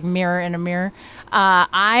meta, like mirror in a mirror.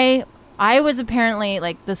 I was apparently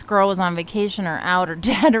like this girl was on vacation or out or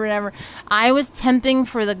dead or whatever. I was temping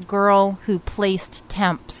for the girl who placed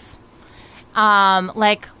temps.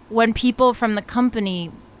 Like when people from the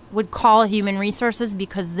company would call human resources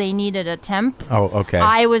because they needed a temp. Oh, okay.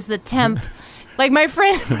 I was the temp. Like my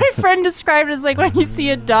friend described it as like when you see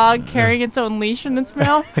a dog carrying its own leash in its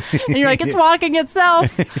mouth, and you're like, it's walking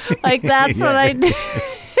itself. Like that's what I did.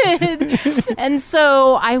 And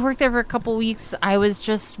so I worked there for a couple weeks. I was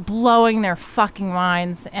just blowing their fucking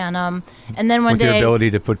minds, and then one With day, your ability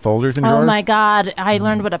to put folders in drawers? oh my God, I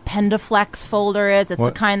learned what a Pendaflex folder is. It's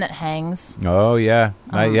What? the kind that hangs. Oh, yeah.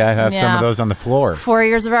 I have some yeah. of those on the floor. 4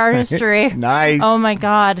 years of art history. Nice. Oh my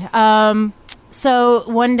God. So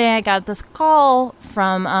one day I got this call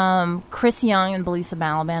from Chris Young and Belisa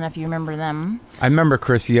Balaban, if you remember them. I remember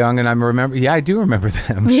Chris Young, and I do remember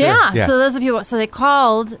them. Sure. Yeah. So those are people. So they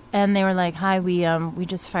called and they were like, "Hi, we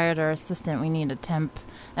just fired our assistant. We need a temp."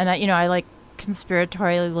 And I like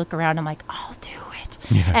conspiratorially look around. I'm like, "I'll do it."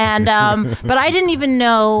 Yeah. And but I didn't even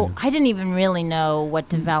really know what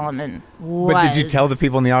development was. But did you tell the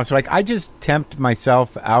people in the office, like, I just temped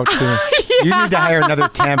myself out to... You need to hire another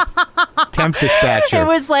temp dispatcher. It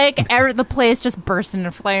was like the place just burst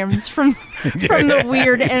into flames from the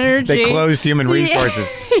weird energy. They closed human resources.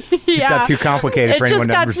 It got too complicated for anyone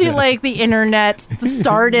to understand. It just got to like the internet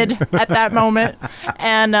started at that moment.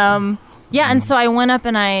 And and so I went up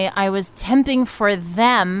and I was temping for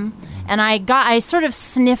them, and I sort of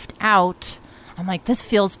sniffed out. I'm like, this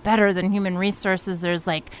feels better than human resources. There's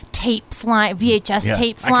like VHS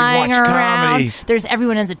tapes lying around. Comedy. There's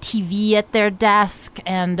everyone has a TV at their desk,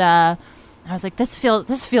 and I was like, this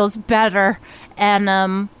feels better.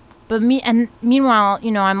 And meanwhile,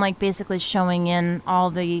 I'm like basically showing in all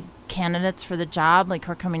the candidates for the job, like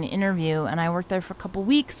who are coming to interview, and I worked there for a couple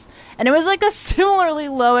weeks, and it was like a similarly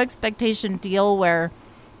low expectation deal where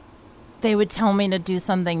they would tell me to do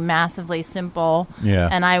something massively simple. Yeah.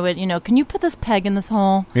 And I would, can you put this peg in this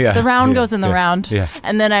hole? Yeah. The round goes in the round. Yeah.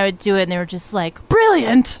 And then I would do it, and they were just like,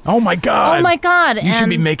 brilliant. Oh, my God. Oh, my God. You should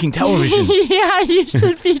be making television. Yeah, you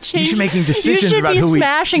should be changing. You should be making decisions about who You should be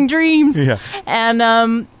smashing dreams. Yeah. And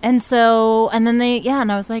then and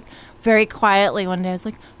I was like, very quietly one day, I was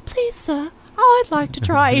like, please, sir, I'd like to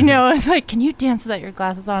try. I was like, can you dance without your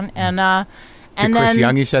glasses on? And to Chris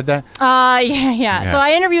Young, you said that? Yeah. So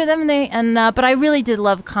I interviewed them, but I really did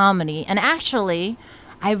love comedy. And actually,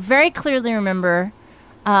 I very clearly remember,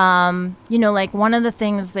 like one of the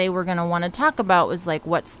things they were going to want to talk about was like,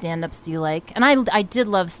 what stand-ups do you like? And I did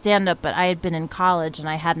love stand-up, but I had been in college and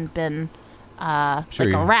I hadn't been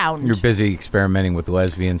around. You're busy experimenting with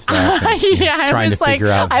lesbian stuff. And, yeah, trying to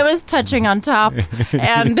figure out. I was touching on top,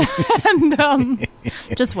 and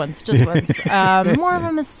just once. More of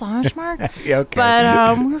a massage, Mark. Yeah, okay.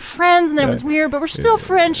 But we were friends, and then it was weird. But we're still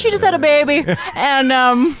friends. She just had a baby, and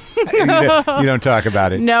you don't talk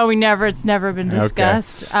about it. no, we never. It's never been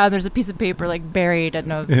discussed. Okay. There's a piece of paper like buried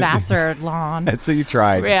in a Vassar lawn. So you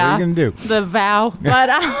tried. Yeah, what are you gonna do? The vow, but.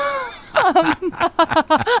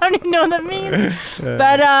 I don't even know what that means.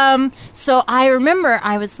 But so I remember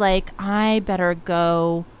I was like, I better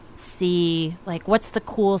go see like what's the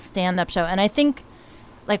cool stand-up show. And I think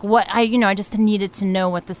like what I just needed to know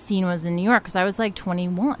what the scene was in New York because I was like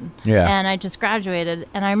 21. Yeah. And I just graduated.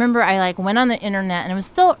 And I remember I like went on the internet and it was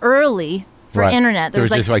still early for internet. There was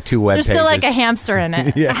just like 2 web pages. There's still like a hamster in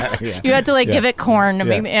it. yeah. You had to like give it corn to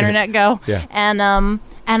make the internet go. Yeah.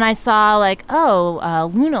 And I saw like,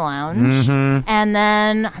 Luna Lounge. Mm-hmm. And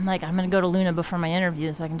then I'm like, I'm going to go to Luna before my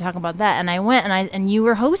interview so I can talk about that. And I went and you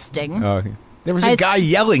were hosting. Oh, there was a guy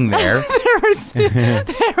yelling there.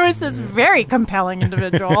 there was this very compelling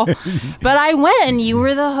individual. But I went and you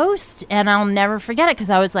were the host. And I'll never forget it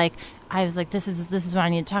because I was like, this is what I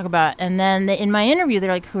need to talk about. And then in my interview,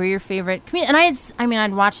 they're like, who are your favorite comedians? And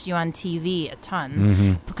I'd watched you on TV a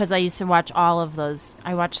ton because I used to watch all of those.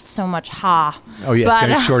 I watched so much Ha. Oh,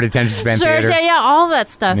 yeah, short attention span theater. Yeah, all that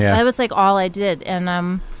stuff. Yeah. That was like all I did.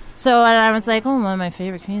 And so I was like, one of my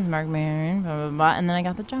favorite comedians, Marc Maron, blah, blah, blah. And then I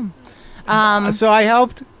got the job. So I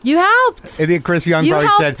helped? You helped. And then Chris Young probably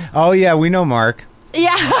said, oh, yeah, we know Mark.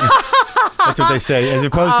 Yeah. That's what they say, as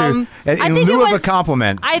opposed to in lieu of a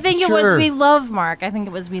compliment. I think it was we love Mark. I think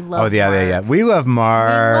it was we love Mark. Yeah. We love Mark.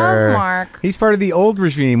 We love Mark. He's part of the old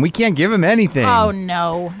regime. We can't give him anything. Oh,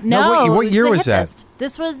 no. What year was that?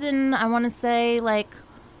 This was in, I want to say, like,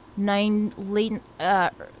 late...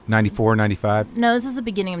 94, 95? No, this was the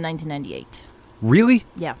beginning of 1998. Really?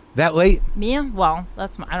 Yeah. That late? Yeah, well,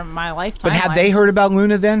 that's my lifetime. But had they heard about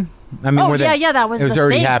Luna then? That was it was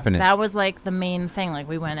already happening. That was like the main thing. Like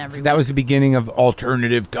we went everywhere. That was the beginning of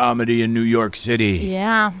alternative comedy in New York City.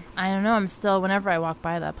 Yeah, I don't know. I'm still whenever I walk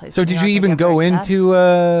by that place. So did you even go into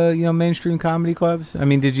mainstream comedy clubs? I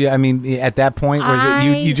mean, did you? I mean, at that point, was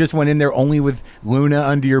it you just went in there only with Luna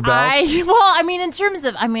under your belt? In terms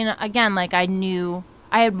of, again, like I knew.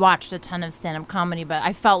 I had watched a ton of stand-up comedy, but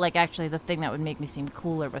I felt like actually the thing that would make me seem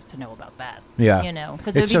cooler was to know about that. Yeah,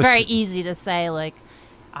 because it would be very easy to say like.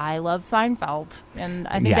 I love Seinfeld, and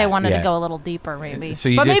I think they wanted to go a little deeper, maybe.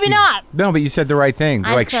 But maybe not. No, but you said the right thing.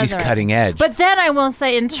 Like, she's cutting edge. But then I will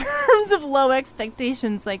say, in terms of low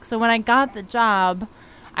expectations, like, so when I got the job,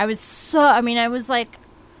 I was like,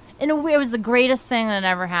 in a way, it was the greatest thing that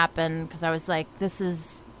ever happened, because I was like, this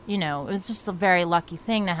is, it was just a very lucky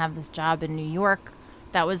thing to have this job in New York.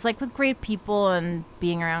 That was like with great people and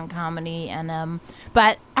being around comedy and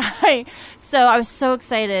but I was so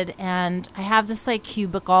excited and I have this like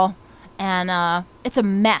cubicle and it's a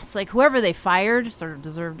mess. Like whoever they fired sort of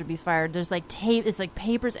deserved to be fired. There's like tape, it's like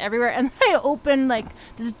papers everywhere, and I opened like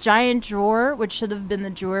this giant drawer, which should have been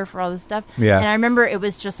the drawer for all this stuff. Yeah. And I remember it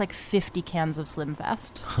was just like 50 cans of Slim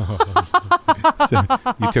Fast. So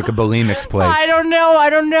you took a bulimic's place. I don't know.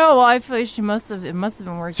 Well, I feel like it must have been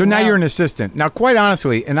working. So now out. You're an assistant. Now, quite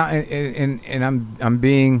honestly, I'm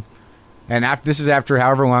being, this is after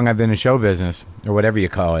however long I've been in show business or whatever you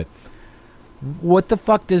call it. What the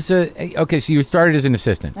fuck does so you started as an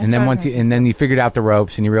assistant, and then you figured out the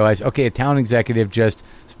ropes, and you realized, okay, a talent executive just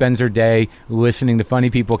spends her day listening to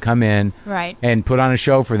funny people come in, right, and put on a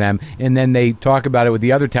show for them, and then they talk about it with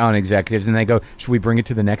the other talent executives, and they go, should we bring it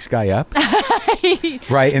to the next guy up?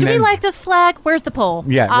 Right? And do we like this flag? Where's the pole?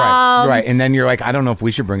 Yeah, right. And then you're like, I don't know if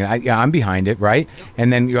we should bring it. I'm behind it, right?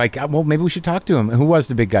 And then you're like, well, maybe we should talk to him. Who was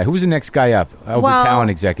the big guy? Who was the next guy up over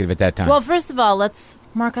talent executive at that time? Well, first of all,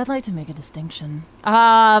 Mark, I'd like to make a distinction.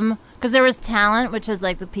 Because there was talent, which is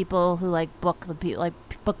like the people who like book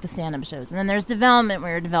the stand-up shows, and then there's development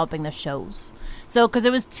where you're developing the shows. So, because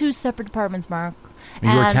it was 2 separate departments, Mark.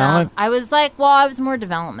 And you were talent? I was like, I was more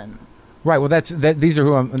development. Right. Well, these are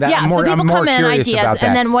who I'm. I'm more curious about that.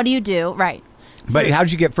 And then what do you do? Right. But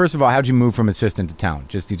how'd you move from assistant to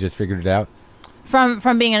talent? You just figured it out?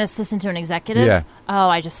 From being an assistant to an executive? Yeah. Oh,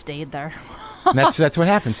 I just stayed there. That's what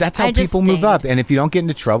happens. That's how people move up. And if you don't get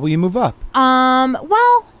into trouble, you move up.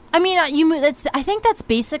 Well, I mean, I think that's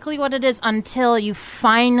basically what it is until you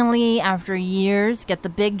finally, after years, get the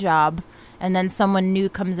big job, and then someone new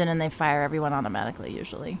comes in and they fire everyone automatically,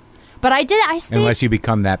 usually. But I stayed. Unless you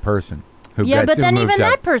become that person. But then even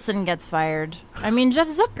that person gets fired. I mean, Jeff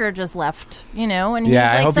Zucker just left, and he's like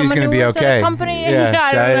I hope someone he's going to who be worked okay. at a company. Yeah,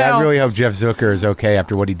 I don't know. I really hope Jeff Zucker is okay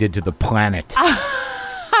after what he did to the planet.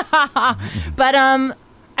 But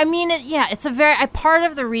I mean, it's a very part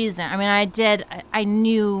of the reason. I mean, I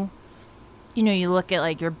knew. You know, you look at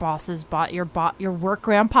like your boss's your work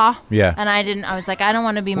grandpa. Yeah. And I was like, I don't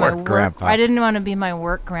want to be my work grandpa. I didn't want to be my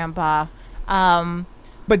work grandpa.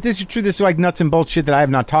 But this is true. This is like nuts and bolts shit that I have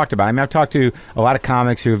not talked about. I mean, I've talked to a lot of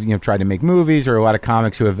comics who have tried to make movies, or a lot of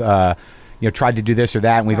comics who have tried to do this or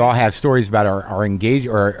that, and we've all had stories about our engage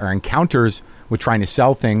or our encounters with trying to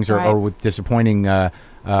sell things or with disappointing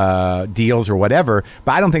deals or whatever.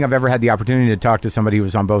 But I don't think I've ever had the opportunity to talk to somebody who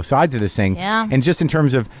was on both sides of this thing. Yeah. And just in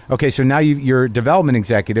terms of, okay, so now you're a development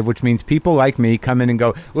executive, which means people like me come in and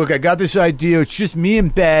go, look, I got this idea. It's just me in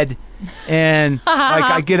bed. And like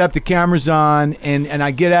I get up, the camera's on, and I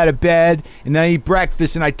get out of bed, and then I eat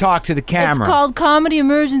breakfast, and I talk to the camera. It's called Comedy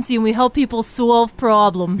Emergency, and we help people solve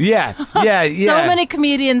problems. Yeah. So many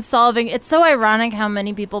comedians solving. It's so ironic how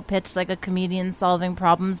many people pitch like a comedian solving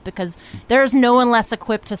problems, because there's no one less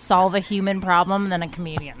equipped to solve a human problem than a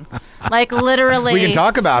comedian. Like literally. We can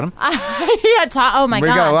talk about them. Oh my God. We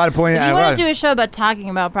got a lot of points. If you want to do a show about talking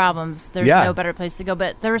about problems, there's no better place to go.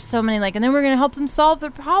 But there were so many and then we're going to help them solve their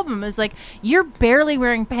problem. It's like, you're barely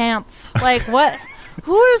wearing pants. Like, what?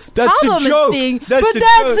 Whose problem is being... That's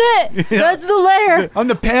it. Yeah. That's the layer. I'm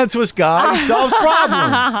the pantsless guy who solves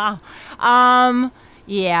problems.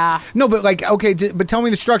 Yeah. No, but like, okay, but tell me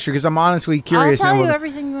the structure, because I'm honestly curious. I'll tell you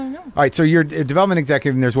everything you want to know. All right, so you're a development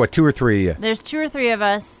executive, and there's what, 2 or 3 of you? There's 2 or 3 of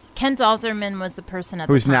us. Kent Alterman was the person at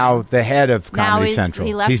who's the time. now the head of Comedy Central.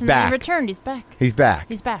 He left he's and back. then he returned. He's back.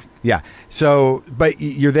 He's back. Yeah. So, but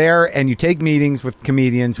you're there, and you take meetings with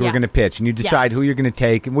comedians who are going to pitch, and you decide who you're going to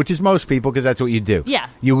take, which is most people, because that's what you do. Yeah.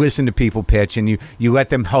 You listen to people pitch, and you let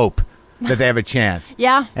them hope that they have a chance.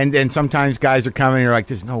 Yeah. And then sometimes guys are coming, and you're like,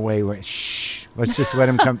 there's no way. Shh. Let's just let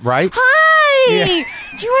them come. Right? Hi. Yeah.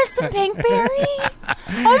 Do you want some pinkberry?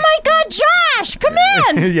 Oh my God, Josh, come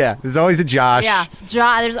in. Yeah. There's always a Josh. Yeah.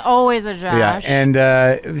 There's always a Josh. Yeah. And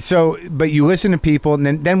but you listen to people,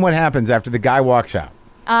 and then what happens after the guy walks out?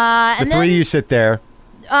 The 3 of you sit there.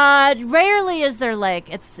 Rarely is there like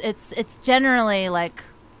it's generally like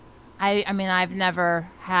I mean I've never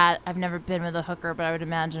been with a hooker, but I would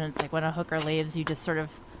imagine it's like when a hooker leaves, you just sort of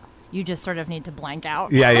need to blank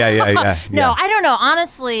out. Yeah. No, I don't know.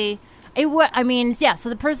 Honestly, so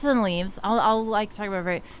the person leaves. I'll like talk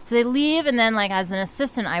about so they leave, and then like as an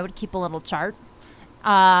assistant, I would keep a little chart.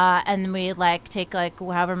 And we'd like take like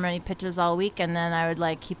however many pitches all week, and then I would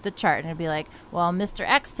like keep the chart, and it'd be like, well, Mr.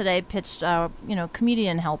 X today pitched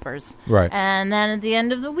comedian helpers, right? And then at the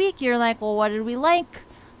end of the week, you're like, well, what did we like?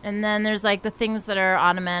 And then there's like the things that are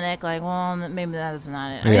automatic, like, well, maybe that is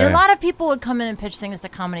not it. I mean, a lot of people would come in and pitch things to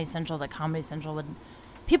Comedy Central that Comedy Central would.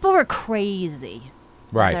 People were crazy.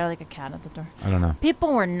 Right. Is there like a cat at the door? I don't know.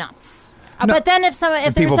 People were nuts. No. But then if there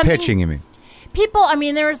people was something, pitching, you mean? People, I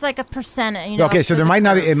mean, there was like a percentage. Okay, so it might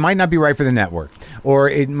not be right for the network, or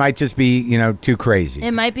it might just be too crazy.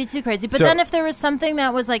 It might be too crazy, but then if there was something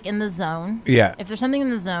that was like in the zone, if there's something in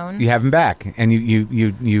the zone, you have them back, and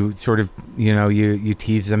you sort of you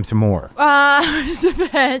tease them some more.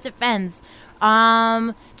 It depends.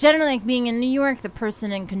 Generally, like being in New York, the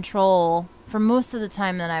person in control for most of the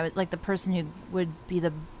time that I was like the person who would be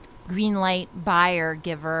the green light buyer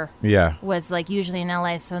giver was like usually in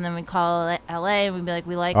LA. So then we'd call LA and we'd be like,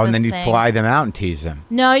 we like this and then you'd thing. Fly them out and tease them.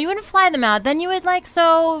 No, you wouldn't fly them out. Then you would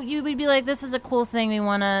you would be like, this is a cool thing. We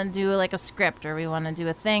want to do like a script, or we want to do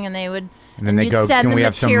a thing. And they would. And then they go, can we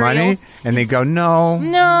have some money? And they go, no.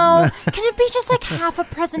 No. Can it be just like half a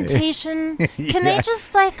presentation? Can they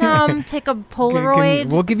just like take a Polaroid?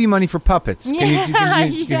 We'll give you money for puppets.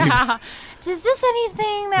 Can you Is this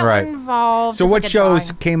anything that would involve? So what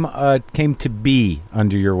shows came to be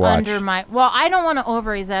under your watch? Well, I don't want to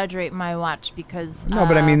over exaggerate my watch because no,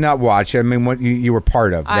 but I mean not watch. I mean what you were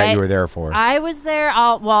part of that you were there for. I was there.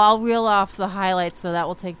 I'll reel off the highlights, so that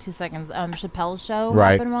will take 2 seconds. Chappelle's show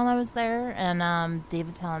happened while I was there, and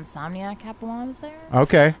David Tell Insomniac happened while I was there.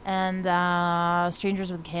 Okay. And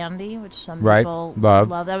Strangers with Candy, which some people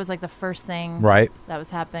love. That was like the first thing that was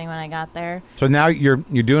happening when I got there. So now you're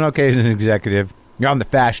doing okay as an executive. You're on the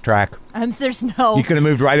fast track. There's no. You could have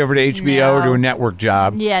moved right over to HBO or to a network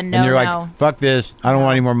job. Yeah, no. And you're like, fuck this. I don't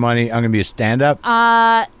want any more money. I'm going to be a stand-up.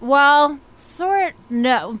 Well,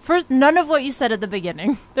 no. First, none of what you said at the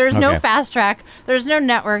beginning. There's no fast track. There's no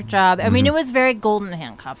network job. I mean, it was very golden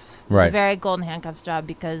handcuffs. It was a very golden handcuffs job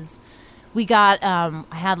because we got. I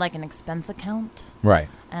had like an expense account. Right.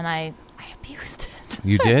 And I abused it.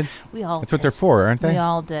 You did? We all. That's what they're for, aren't they? We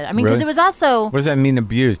all did. I mean, because it was also. What does that mean?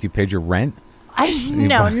 Abused? You paid your rent?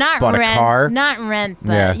 No, not bought rent. A car? Not rent,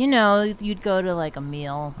 but you'd go to like a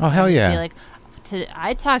meal. Oh hell yeah! Be like,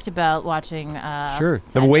 I talked about watching. Sure.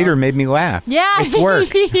 The waiter made me laugh. Yeah, It's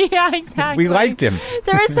work. Yeah, exactly. We liked him.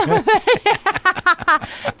 There was some of that.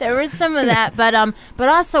 There was some of that, but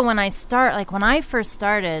also when I first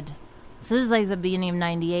started, so this is like the beginning of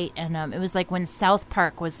 '98, and it was like when South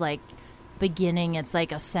Park was like beginning its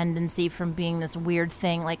like ascendancy from being this weird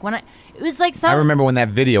thing. Like when it was like I remember when that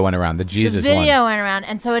video went around, the Jesus one. went around,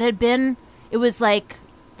 and so it was like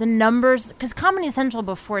the numbers, because Comedy Central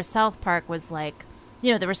before South Park was like,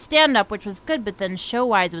 you know, there was stand-up, which was good, but then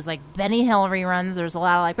show-wise, it was like Benny Hill reruns. There was a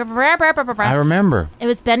lot of like... I remember. It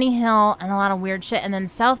was Benny Hill and a lot of weird shit, and then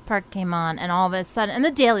South Park came on, and all of a sudden... And The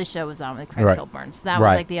Daily Show was on with Craig Kilborn, so that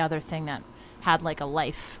was like the other thing that had like a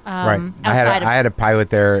life. Right. I had a pilot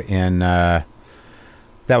there in...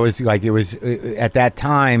 that was like, it was at that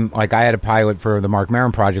time, like I had a pilot for the Marc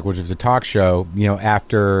Maron Project, which was a talk show, you know,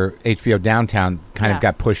 after HBO Downtown kind of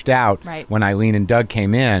got pushed out when Eileen and Doug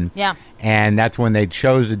came in. Yeah. And that's when they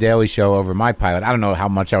chose The Daily Show over my pilot. I don't know how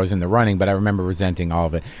much I was in the running, but I remember resenting all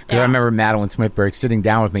of it. Because I remember Madeline Smithberg sitting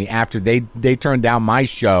down with me after they turned down my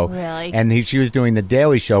show. Really? And she was doing The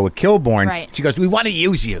Daily Show with Kilborn. Right. She goes, "We want to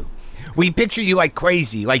use you. We picture you like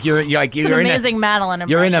crazy, like you're it's an amazing Madeline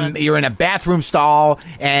impression. You're in a bathroom stall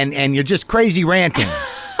and you're just crazy ranting.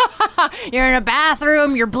 You're in a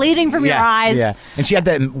bathroom. You're bleeding from your eyes. Yeah, and she had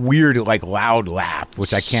that weird, like loud laugh,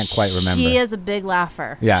 which I can't quite remember. She is a big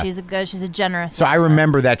laugher. Yeah, she's a generous. So laugher. I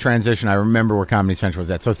remember that transition. I remember where Comedy Central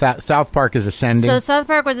was at. So South Park is ascending. So South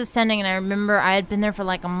Park was ascending, and I remember I had been there for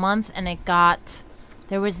like a month, and it got.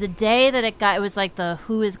 There was the day that it was like the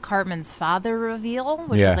Who is Cartman's Father reveal,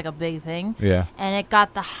 which was like a big thing. Yeah. And it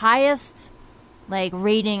got the highest like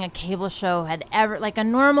rating a cable show had ever, like our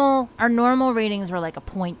normal ratings were like a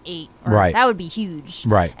 0.8. Right. That would be huge.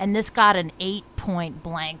 Right. And this got an 8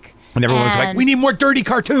 blank. And everyone was like, "We need more dirty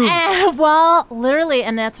cartoons." Well, literally,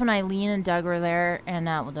 and that's when Eileen and Doug were there, and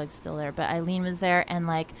Doug's still there, but Eileen was there, and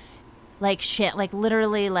like shit, like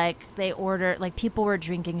literally, like they ordered, like people were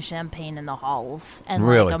drinking champagne in the halls, and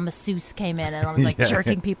like a masseuse came in and I was like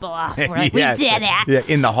jerking people off. We're like, we did it. Yeah,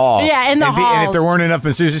 in the hall. Yeah, in the hall. And if there weren't enough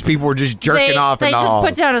masseuses, people were just jerking off in the hall. They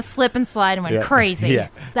just put down a slip and slide and went crazy. Yeah.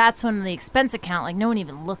 That's when the expense account, like no one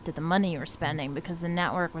even looked at the money you were spending because the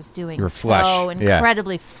network was doing flush. So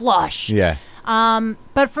incredibly flush. Yeah.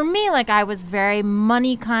 But for me, like I was very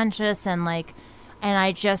money conscious and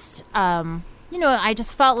I just, you know, I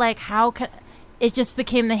just felt like it just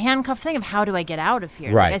became the handcuff thing of how do I get out of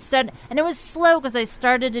here? Right. Like and it was slow because I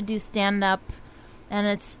started to do stand up,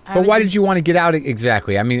 and But why did you want to get out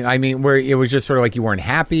exactly? I mean, where it was just sort of like you weren't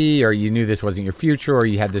happy, or you knew this wasn't your future, or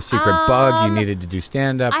you had this secret bug you needed to do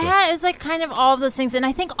stand up. It was like kind of all of those things, and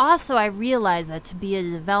I think also I realized that to be a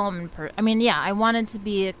development I wanted to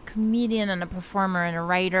be a comedian and a performer and a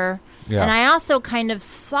writer, and I also kind of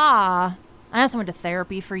saw. I also went to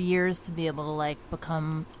therapy for years to be able to like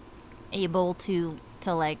become able to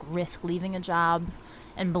like risk leaving a job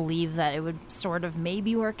and believe that it would sort of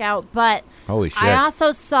maybe work out. But holy shit. I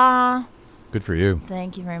also saw. Good for you.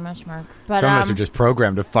 Thank you very much, Mark. But some of us are just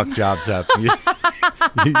programmed to fuck jobs up.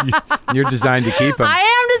 You're designed to keep them. I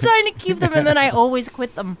am designed to keep them, and then I always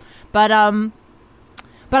quit them. But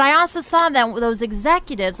I also saw that those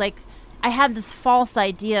executives, like I had this false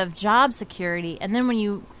idea of job security, and then when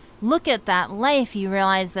you look at that life, you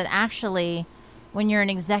realize that actually when you're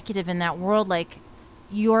an executive in that world, like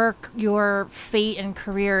your fate and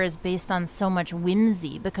career is based on so much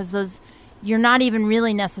whimsy because you're not even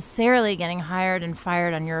really necessarily getting hired and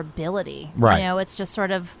fired on your ability. Right. You know, it's just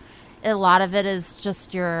sort of a lot of it is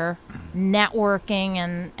just your networking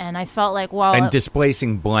and I felt like and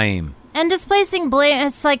displacing blame. And displacing blame,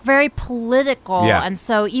 it's like very political. Yeah. And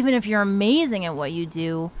so even if you're amazing at what you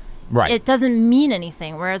do, right, it doesn't mean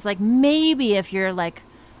anything. Whereas like maybe if you're like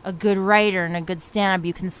a good writer and a good stand-up,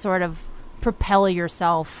 you can sort of propel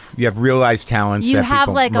yourself. You have realized talents. You have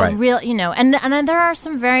a real, you know, and there are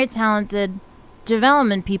some very talented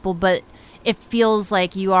development people, but it feels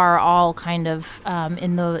like you are all kind of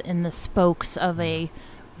in the spokes of a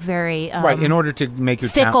very right. In order to make your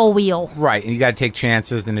fickle wheel, right, and you got to take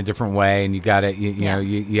chances in a different way, and you got to you know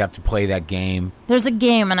you have to play that game. There's a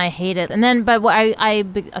game, and I hate it. And then, but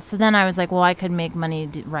so then I was like, well, I could make money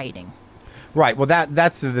writing. Right. Well,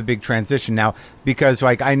 that's the big transition now, because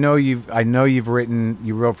like I know you wrote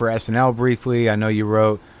for SNL briefly. I know you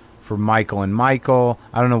wrote for Michael and Michael.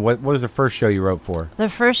 I don't know what was the first show you wrote for. The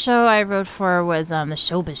first show I wrote for was the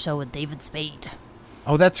Showbiz Show with David Spade.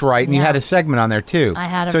 Oh, that's right. And you had a segment on there too. I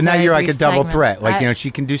had a so now you're like a double segment. threat. Like you know, she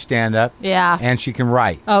can do stand up. Yeah. And she can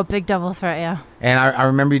write. Oh, big double threat. Yeah. And I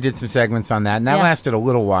remember you did some segments on that, and that lasted a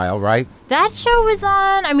little while, right? That show was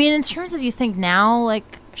on. I mean, in terms of you think now,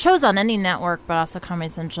 like show's on any network, but also Comedy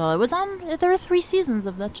Central. There were 3 seasons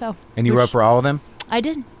of that show. And you wrote for all of them? I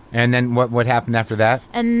did. And then what happened after that?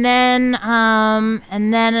 And then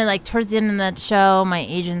like towards the end of that show, my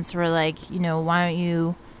agents were like, why don't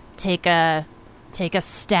you take a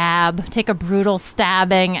brutal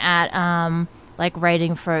stabbing at like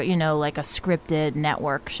writing for like a scripted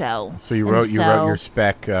network show. So you wrote your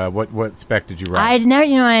spec. What spec did you write?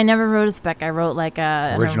 I never wrote a spec. I wrote like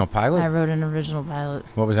original pilot. I wrote an original pilot.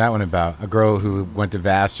 What was that one about? A girl who went to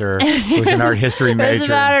Vassar, who was an art history major, it was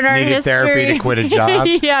about an art needed history. therapy to quit a job.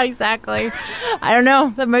 Yeah, exactly. I don't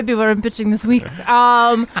know. That might be what I'm pitching this week.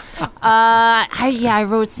 I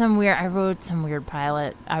wrote some weird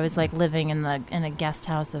pilot. I was like living in a guest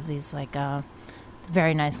house of these like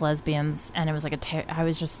very nice lesbians, and it was like I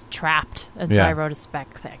was just trapped, and so I wrote a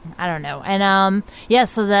spec thing. I don't know. And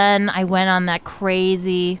so then I went on the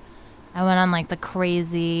crazy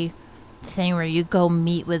thing where you go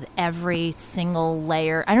meet with every single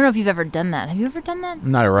layer. I don't know if you've ever done that. Have you ever done that?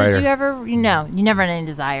 I'm not a writer. Did you ever? You never had any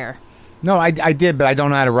desire. No, I did, but I don't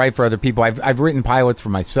know how to write for other people. I've written pilots for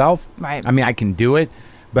myself. Right. I mean, I can do it.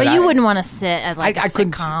 But you wouldn't want to sit at like a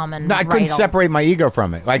sitcom and I couldn't separate my ego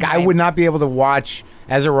from it. Like, I would not be able to watch,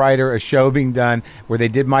 as a writer, a show being done where they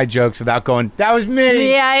did my jokes without going, that was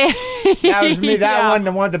me. Yeah. That was me. That one,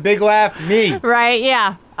 the one with the big laugh, me. Right,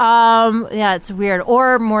 yeah. It's weird.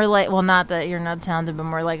 Or more like, well, not that you're not talented, but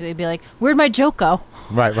more likely to be like, where'd my joke go?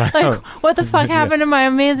 Right. Like, what the fuck happened to my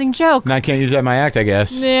amazing joke? And I can't use that in my act, I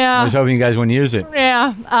guess. Yeah. I was hoping you guys wouldn't use it.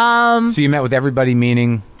 Yeah. So you met with everybody,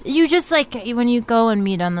 meaning... You just like when you go and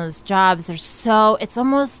meet on those jobs, it's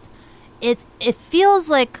almost it feels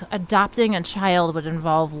like adopting a child would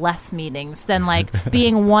involve less meetings than like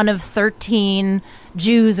being one of 13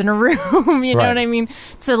 Jews in a room. You know what I mean?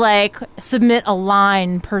 To like submit a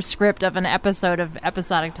line per script of an episode of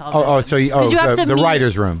episodic television. So you have to the meet,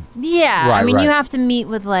 writer's room. Yeah, right, you have to meet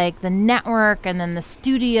with like the network and then the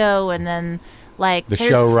studio and then. Like the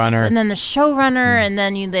showrunner, and then the showrunner, and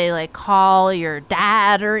then they like call your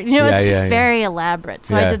dad, or it's just very elaborate.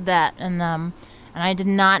 So I did that, and I did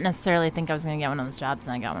not necessarily think I was going to get one of those jobs,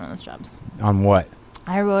 and I got one of those jobs. On what?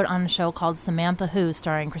 I wrote on a show called Samantha Who,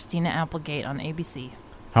 starring Christina Applegate on ABC.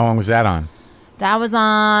 How long was that on? That was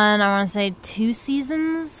on, I want to say, 2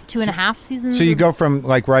 seasons, 2.5 seasons. So you go from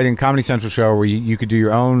like writing Comedy Central show where you could do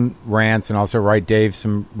your own rants and also write Dave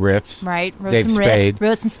some riffs. Right. Dave Spade.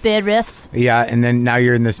 Wrote some Spade riffs. Yeah, and then now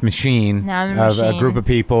you're in this machine of a group of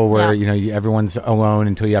people where everyone's alone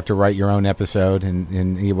until you have to write your own episode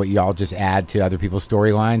and what you all just add to other people's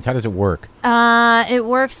storylines. How does it work? It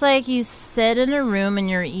works like you sit in a room and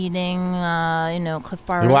you're eating, Cliff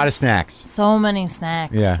Bars. There's a lot of snacks. So many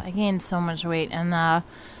snacks. Yeah. I gained so much weight. And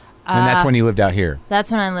that's when you lived out here. That's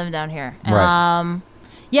when I lived out here. Right.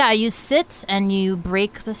 You sit and you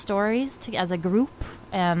break the stories as a group,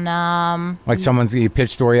 and you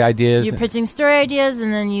pitch story ideas. You're pitching story ideas,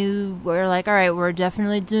 and then you were like, "All right, we're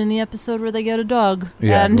definitely doing the episode where they get a dog."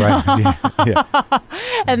 Yeah, and, right. Yeah.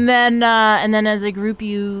 and then as a group,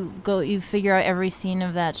 you figure out every scene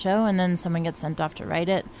of that show, and then someone gets sent off to write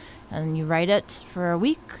it, and you write it for a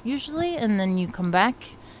week usually, and then you come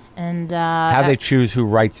back. And how they choose who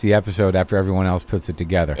writes the episode after everyone else puts it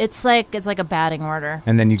together? It's like a batting order,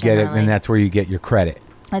 and then you get it, and that's where you get your credit.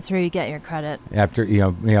 That's where you get your credit after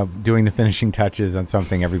doing the finishing touches on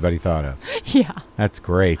something everybody thought of. Yeah, that's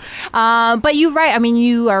great. But you write. I mean,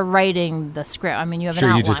 you are writing the script. I mean, you have an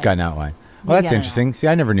outline. You just got an outline. Well, that's interesting. See,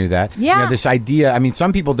 I never knew that. Yeah, this idea. I mean,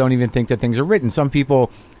 some people don't even think that things are written. Some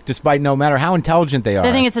people, despite no matter how intelligent they are,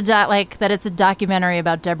 they think it's a documentary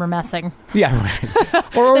about Deborah Messing. Yeah,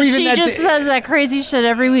 right. Or even she just says that crazy shit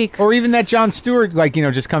every week. Or even that Jon Stewart,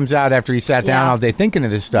 just comes out after he sat down all day thinking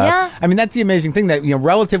of this stuff. Yeah. I mean, that's the amazing thing that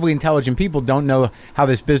relatively intelligent people don't know how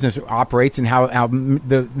this business operates and how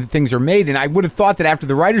the things are made. And I would have thought that after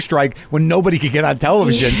the writer's strike, when nobody could get on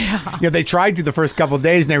television, they tried to the first couple of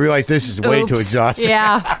days and they realized this is way too exhausting.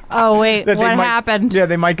 Yeah. Oh wait, what happened? Yeah,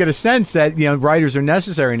 they might get a sense that writers are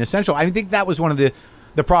necessary and essential. I think that was one of the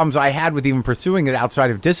problems I had with even pursuing it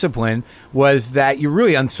outside of discipline was that you're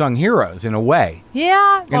really unsung heroes in a way.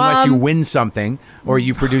 Yeah. Unless you win something or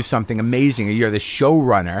you produce something amazing or you're the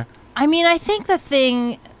showrunner. I mean, I think the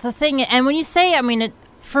thing, and when you say,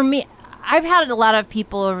 for me, I've had a lot of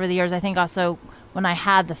people over the years, I think also when I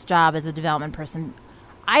had this job as a development person,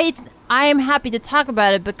 I am happy to talk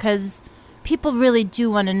about it because people really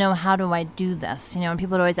do want to know, how do I do this? And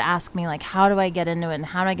people would always ask me, like, how do I get into it and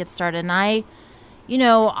how do I get started? And I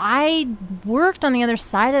worked on the other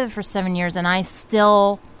side of it for 7 years, and I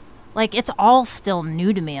still like, it's all still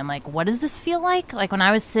new to me. I'm like, what does this feel like? Like, when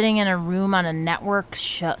I was sitting in a room on a network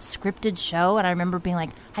scripted show, and I remember being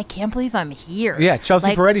like, I can't believe I'm here. Yeah, Chelsea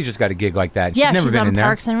like, Peretti just got a gig like that. She's never she's been on in there.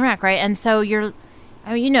 Parks and Rec, right? And so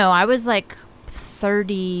I mean, I was like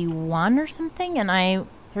 31 or something, and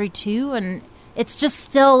 32, and it's just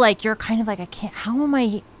still like, you're kind of like,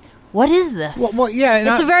 what is this? Well, yeah. And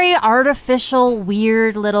it's a very artificial,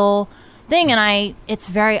 weird little thing, and it's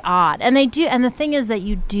very odd. And the thing is that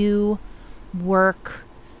you do work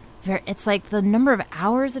it's like the number of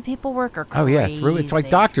hours that people work are crazy. Oh yeah, it's like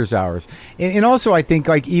doctor's hours. And also I think,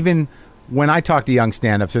 like, even when I talk to young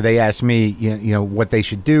stand-ups, or they ask me, what they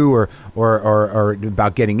should do, or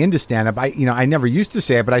about getting into stand-up, I never used to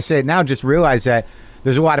say it, but I say it now. Just realize that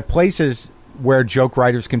there's a lot of places where joke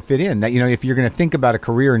writers can fit in. That, if you're going to think about a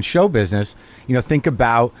career in show business, think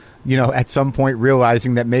about, at some point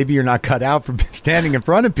realizing that maybe you're not cut out for standing in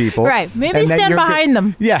front of people. Right. Maybe stand behind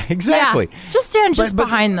them. Yeah, exactly. Yeah, just stand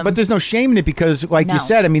behind them. But there's no shame in it, because, like you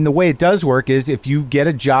said, I mean, the way it does work is, if you get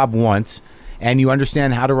a job once and you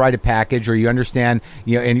understand how to write a package, or you understand,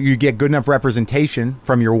 and you get good enough representation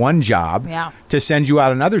from your one job to send you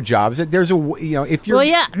out on other jobs, there's if you're... Well,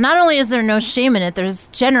 yeah, not only is there no shame in it, there's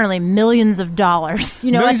generally millions of dollars,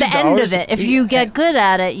 at the end of it. If you get good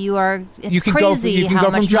at it, it's crazy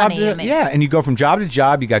how much money you make. Yeah, and you go from job to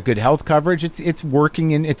job, you got good health coverage, it's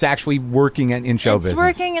working, and it's actually working in show business. It's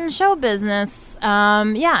working in show business,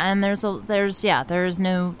 and there's no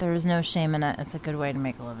shame in it. It's a good way to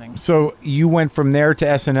make a living. So you went from there to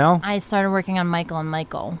SNL? I started working on Michael and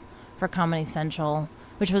Michael for Comedy Central,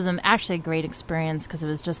 which was actually a great experience, because it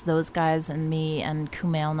was just those guys and me and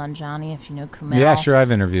Kumail Nanjiani, if you know Kumail. Yeah, sure,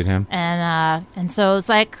 I've interviewed him. And so it was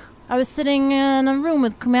like I was sitting in a room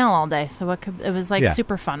with Kumail all day, so it was like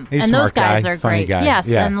super fun. He's and a those smart guys guy, are funny great. guy. Yes,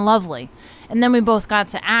 yeah. And lovely. And then we both got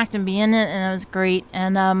to act and be in it, and it was great.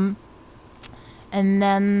 And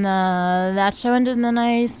then that show ended, and then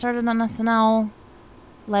I started on SNL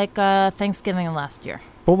like Thanksgiving of last year.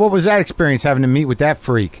 But what was that experience, having to meet with that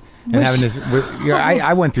freak? And having this,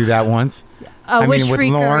 I went through that once. Which with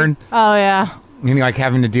freak? Lorne. Oh yeah. Like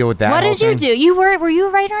having to deal with that. What did you do? Were you a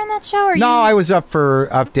writer on that show? Or no, I was up for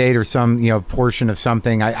update or some portion of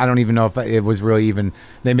something. I don't even know if it was really even.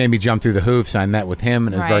 They made me jump through the hoops. I met with him,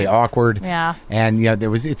 and it was very awkward. Yeah. And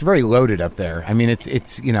it's very loaded up there. I mean,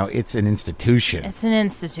 it's an institution. It's an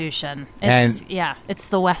institution. It's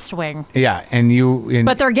the West Wing. Yeah,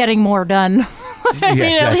 but they're getting more done.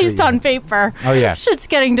 At least on paper. Oh yeah, shit's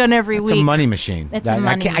getting done every week. It's a money machine. It's a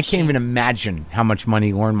money machine. I can't even imagine how much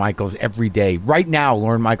money Lorne Michaels every day. Right now,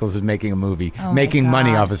 Lorne Michaels is making a movie, making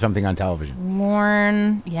money off of something on television.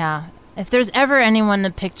 Lorne, yeah. If there's ever anyone to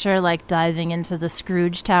picture like diving into the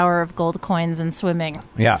Scrooge Tower of gold coins and swimming.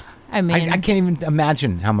 Yeah. I mean, I can't even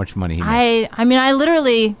imagine how much money he makes.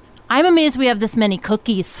 I'm amazed we have this many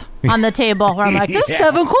cookies on the table. Where I'm like, there's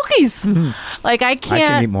 7 cookies. Like I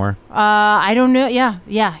can eat more. I don't know.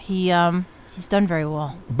 Yeah. He's done very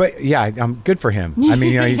well. But yeah, good for him. I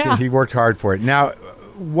mean, he worked hard for it. Now,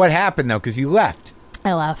 what happened though? Because you left.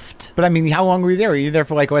 I left. But I mean, how long were you there? Were you there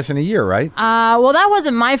for like less than a year, right? Well, that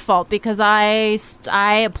wasn't my fault, because I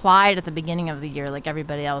applied at the beginning of the year like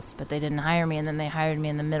everybody else, but they didn't hire me, and then they hired me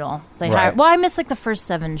in the middle. I missed like the first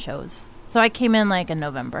 7 shows, so I came in like in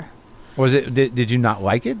November. Was it? Did you not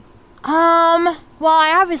like it? Well,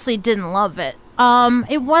 I obviously didn't love it.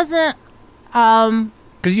 It wasn't.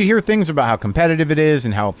 Because you hear things about how competitive it is,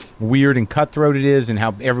 and how weird and cutthroat it is, and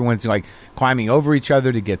how everyone's like climbing over each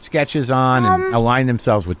other to get sketches on and align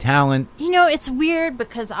themselves with talent. It's weird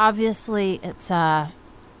because obviously it's, I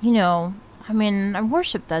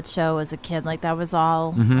worshipped that show as a kid. Like that was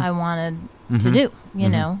all I wanted to do, you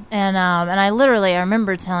know. And I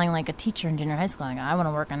remember telling like a teacher in junior high school, like, I want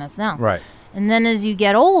to work on SNL. Right. And then as you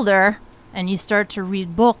get older and you start to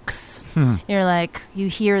read books, you're like, you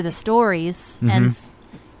hear the stories and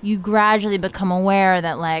you gradually become aware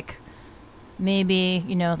that, like, maybe,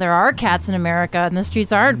 there are cats in America and the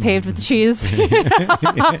streets aren't paved with cheese. Exactly.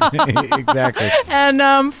 And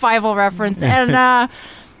Fievel reference.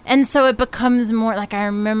 And so it becomes more, like, I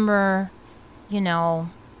remember,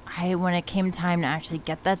 when it came time to actually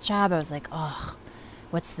get that job, I was like, oh,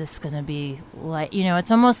 what's this going to be like?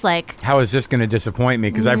 It's almost like... How is this going to disappoint me?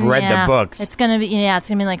 Because I've read the books. It's going to be, it's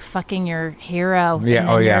going to be like fucking your hero.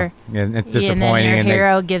 Yeah, it's disappointing. And then your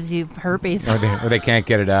hero gives you herpes. Or they can't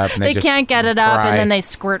get it up. And they can't get it up, and then they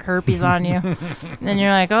squirt herpes on you. And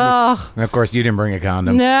you're like, oh. And of course, you didn't bring a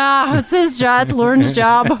condom. No, it's his job. It's Lauren's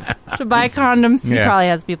job to buy condoms. He probably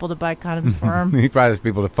has people to buy condoms for him. He probably has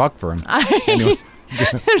people to fuck for him. Anyway.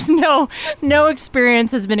 There's no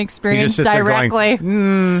experience has been experienced directly.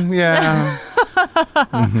 Yeah.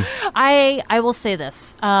 I will say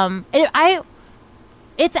this.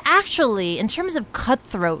 It's actually, in terms of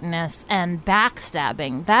cutthroatness and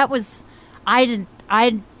backstabbing, I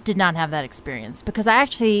did not have that experience, because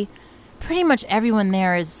pretty much everyone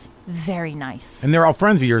there is very nice. And they're all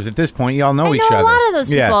friends of yours at this point. You all know each other. I know a lot of those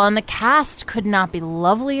people, and the cast could not be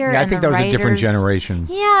lovelier. Yeah, I think that was a different generation.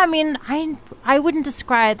 Yeah, I mean, I wouldn't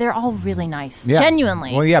describe. They're all really nice,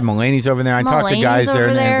 genuinely. Well, yeah, Mulaney's over there. I talked to guys there.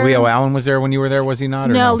 And Leo Allen was there when you were there, was he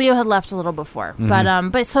not? Or no, Leo had left a little before.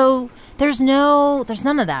 But so there's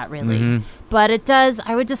none of that really. But it does.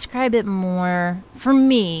 I would describe it more, for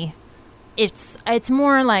me. It's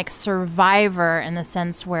more like Survivor, in the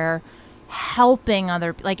sense where helping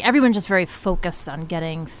everyone's just very focused on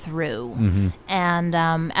getting through, and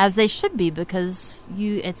as they should be, because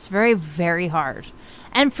it's very, very hard.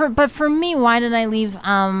 But for me, why did I leave?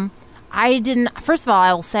 I didn't. First of all,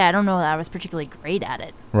 I will say I don't know that I was particularly great at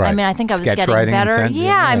it. Right. I mean, I think I was getting better.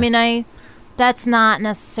 Yeah, I mean, that's not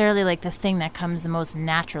necessarily like the thing that comes the most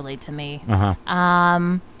naturally to me.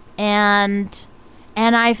 And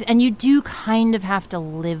you do kind of have to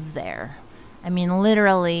live there. I mean,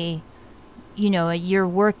 literally. You're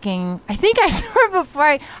working. I think I sort of,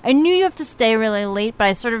 before I knew you have to stay really late, but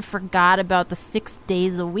I sort of forgot about the 6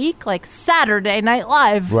 days a week, like Saturday Night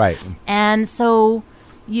Live. Right. And so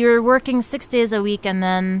you're working 6 days a week, and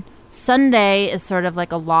then Sunday is sort of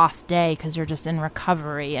like a lost day because you're just in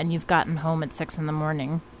recovery and you've gotten home at 6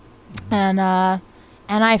 a.m. And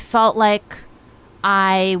I felt like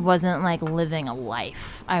I wasn't like living a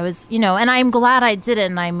life. I was, and I'm glad I did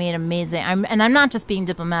it, and I made amazing. I'm not just being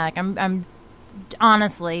diplomatic. I'm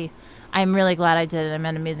honestly, I'm really glad I did it. I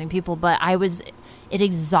met amazing people, but it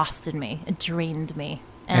exhausted me. It drained me.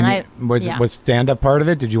 And was stand-up part of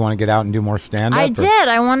it? Did you want to get out and do more stand-up? I did.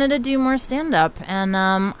 I wanted to do more stand-up. And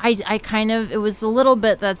I kind of, it was a little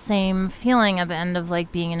bit that same feeling at the end of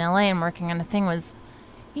like being in LA and working on a thing was,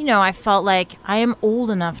 I felt like I am old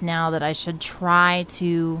enough now that I should try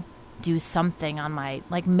to do something on my,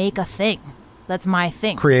 like, make a thing. That's my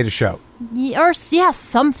thing. Create a show.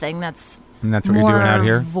 Something that's and that's what you're doing out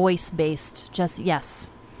here? Voice-based. Just, yes.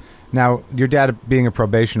 Now, your dad being a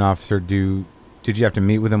probation officer, did you have to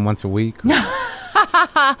meet with him once a week?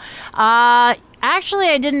 Actually,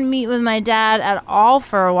 I didn't meet with my dad at all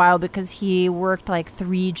for a while because he worked like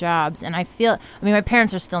 3 jobs. And my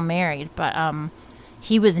parents are still married, but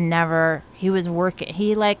he was working.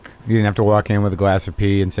 You didn't have to walk in with a glass of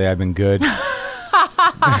pee and say, I've been good?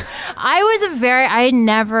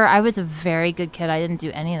 I was a very good kid. I didn't do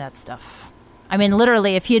any of that stuff. I mean,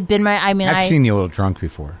 literally, if he had been I've seen you a little drunk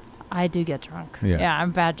before. I do get drunk. Yeah,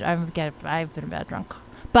 I'm bad. I've been a bad drunk.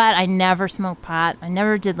 But I never smoked pot. I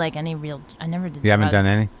never did like any real. I never did. You haven't done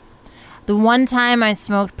any? The one time I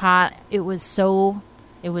smoked pot, it was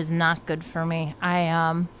not good for me.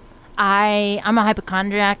 I'm a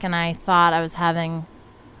hypochondriac, and I thought I was having.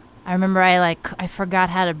 I remember I forgot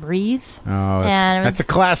how to breathe. Oh, that's a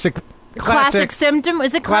classic symptom.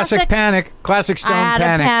 Is it classic? Classic panic. Classic stone panic. I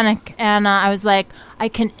had a panic, and I was like, I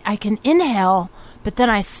can inhale, but then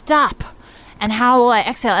I stop. And how will I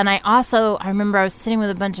exhale? And I remember I was sitting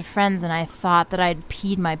with a bunch of friends, and I thought that I'd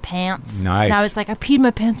peed my pants. Nice. And I was like, I peed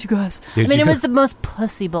my pants, you guys. It was the most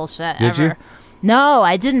pussy bullshit ever. Did you? No,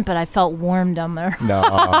 I didn't, but I felt warm down there. No,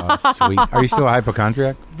 sweet. Are you still a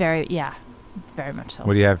hypochondriac? Very much so.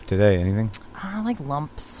 What do you have today? Anything? Like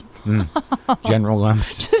lumps. General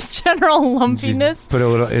lumps. Just general lumpiness. Put a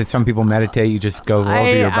little. Some people meditate. You just go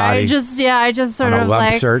over your body. I just sort of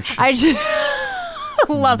lump search. That's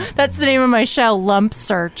the name of my show, Lump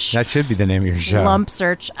Search. That should be the name of your show. Lump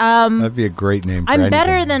Search. That'd be a great name for I'm anything.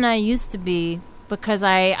 better than I used to be because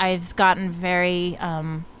I've gotten very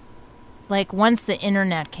once the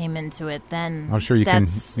internet came into it, then I'm sure you can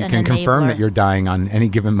confirm that you're dying on any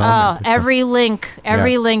given moment. Oh, every link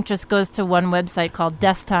just goes to one website called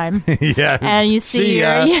Death Time. Yeah. And you see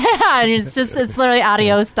and it's literally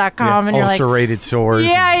adios.com and you're like ulcerated sores.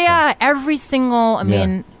 Yeah. Every single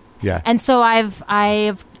Yeah. And so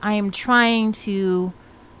I am trying to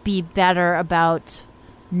be better about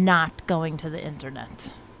not going to the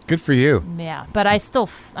internet. Good for you. Yeah, but I still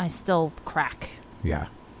crack. Yeah.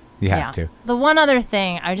 You have to. The one other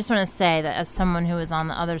thing I just want to say, that as someone who is on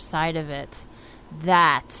the other side of it,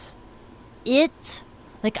 that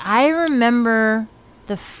I remember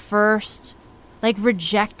the first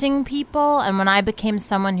rejecting people, and when I became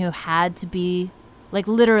someone who had to be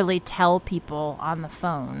literally tell people on the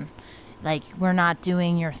phone, we're not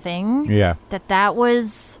doing your thing. Yeah. That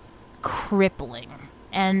was crippling.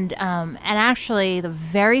 And actually the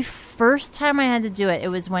very first time I had to do it, it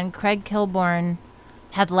was when Craig Kilborn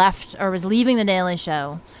had left or was leaving The Daily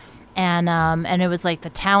Show. And it was like the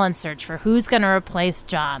talent search for who's going to replace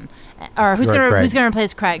John, or who's going to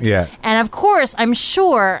replace Craig. Yeah. And of course, I'm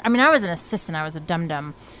sure. I mean, I was an assistant. I was a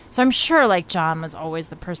dum-dum, so I'm sure like John was always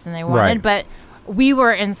the person they wanted. Right. But we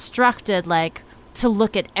were instructed like to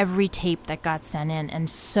look at every tape that got sent in,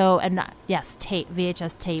 VHS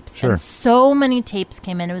tapes. Sure. And so many tapes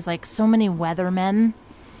came in. It was like so many weathermen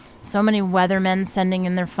sending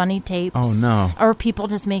in their funny tapes. Oh no. Or people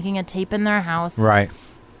just making a tape in their house. Right.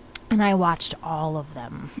 And I watched all of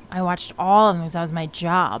them. Because that was my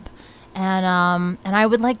job. And I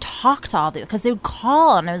would like talk to all the, because they would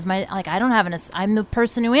call, and it was my, like, I'm the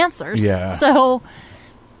person who answers. Yeah. So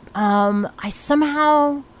I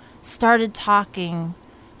somehow started talking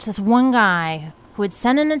to this one guy who had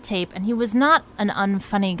sent in a tape, and he was not an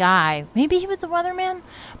unfunny guy. Maybe he was a weatherman,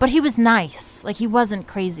 but he was nice. Like, he wasn't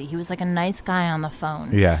crazy. He was like a nice guy on the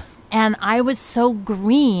phone. Yeah. And I was so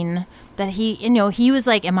green that he was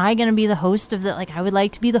like, am I going to be the host of the, like, I would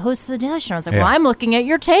like to be the host of the Daily Show. I was like, well, I'm looking at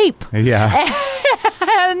your tape. Yeah.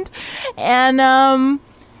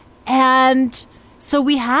 And so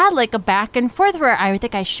we had like a back and forth where I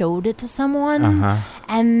think I showed it to someone. Uh-huh.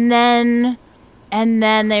 And then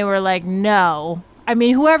they were like, no. I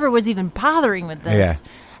mean, whoever was even bothering with this.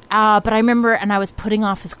 Yeah. But I remember, and I was putting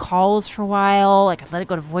off his calls for a while. Like, I let it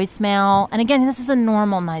go to voicemail. And again, this is a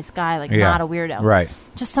normal, nice guy, like not a weirdo. Right.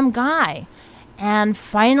 Just some guy. And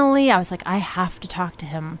finally, I was like, I have to talk to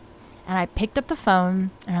him. And I picked up the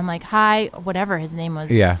phone, and I'm like, hi, whatever his name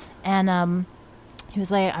was. Yeah. And he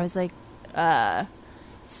was like, I was like,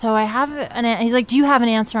 so I have he's like, do you have an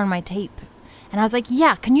answer on my tape? And I was like,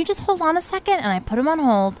 yeah, can you just hold on a second? And I put him on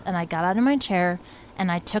hold, and I got out of my chair,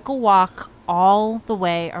 and I took a walk all the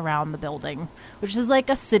way around the building, which is like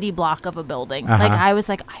a city block of a building. Uh-huh. Like, I was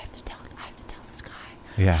like, I have to tell this guy.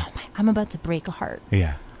 Yeah. Oh I'm about to break a heart.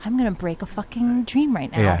 Yeah. I'm going to break a fucking dream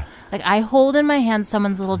right now. Yeah. Like, I hold in my hand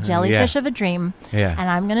someone's little jellyfish of a dream, Yeah. and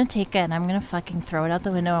I'm going to take it, and I'm going to fucking throw it out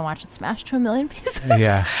the window and watch it smash to a million pieces.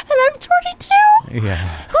 Yeah. And I'm 22. Yeah.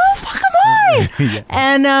 Who the fuck am I? Yeah.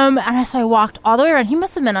 And so I walked all the way around. He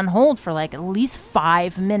must have been on hold for like at least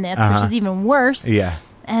 5 minutes, which is even worse. Yeah.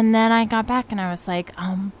 And then I got back, and I was like,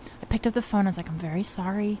 I picked up the phone. I was like, I'm very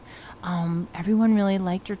sorry. Everyone really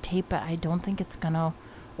liked your tape, but I don't think it's going to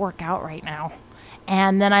work out right now.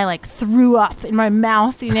 And then I like threw up in my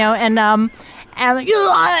mouth, and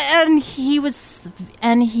he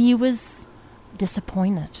was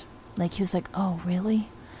disappointed. Like, he was like, oh, really?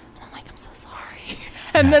 And I'm like, I'm so sorry.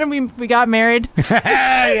 And then we got married. We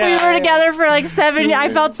were together for like 7 years. I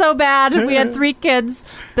felt so bad. We had 3 kids,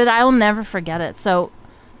 but I'll never forget it. So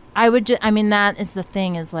I would that is the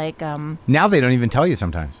thing, is like, Now they don't even tell you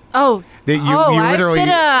sometimes. Oh, That you literally.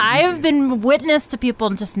 I've been witness to people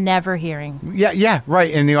just never hearing. Yeah,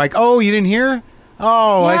 right. And you're like, oh, you didn't hear?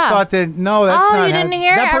 Oh, Yeah. I thought that. No, that's not. You didn't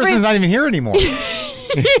hear? That person's not even here anymore.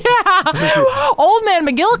 Yeah. Old man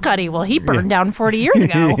McGillicuddy. Well, he burned down 40 years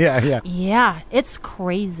ago. Yeah. Yeah, it's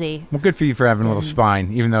crazy. Well, good for you for having a little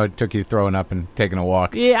spine, even though it took you throwing up and taking a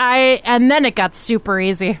walk. Yeah, and then it got super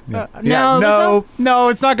easy. Yeah. No, No,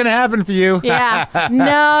 it's not going to happen for you. Yeah.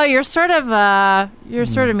 No, you're sort of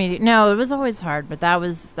medium. No, it was always hard, but that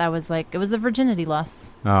was like, it was the virginity loss.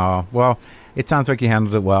 Oh, well, it sounds like you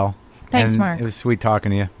handled it well. Thanks, and Mark. It was sweet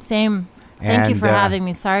talking to you. Same. Thank you And, for having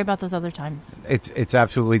me. Sorry about those other times. It's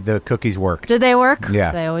absolutely, the cookies worked. Did they work?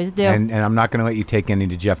 Yeah. They always do. And I'm not going to let you take any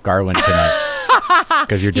to Jeff Garland tonight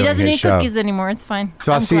because you're He doing doesn't his eat show. cookies anymore. It's fine.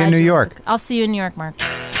 So I'll I'm see you in glad New York. I'll see you in New York, Mark.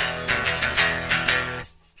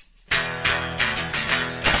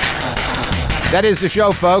 That is the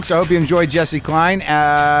show, folks. I hope you enjoyed Jessi Klein.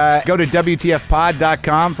 Go to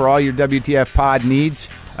WTFpod.com for all your WTF pod needs.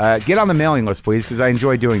 Get on the mailing list, please, because I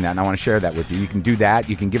enjoy doing that, and I want to share that with you. You can do that.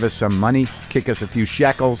 You can give us some money, kick us a few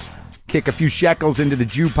shekels, kick a few shekels into the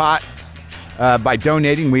Jew pot by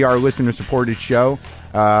donating. We are a listener-supported show.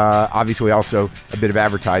 Obviously, also a bit of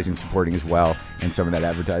advertising supporting as well, and some of that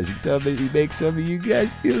advertising stuff maybe makes some of you guys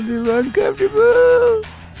feel a little uncomfortable.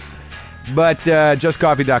 But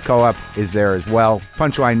JustCoffee.coop is there as well.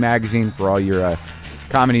 Punchline Magazine for all your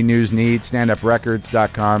comedy news needs.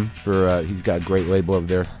 StandUpRecords.com for he's got a great label over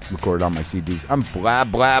there. Recorded all my CDs. I'm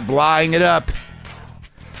blahing it up.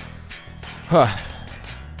 Huh.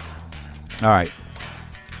 All right.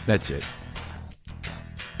 That's it.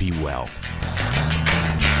 Be well.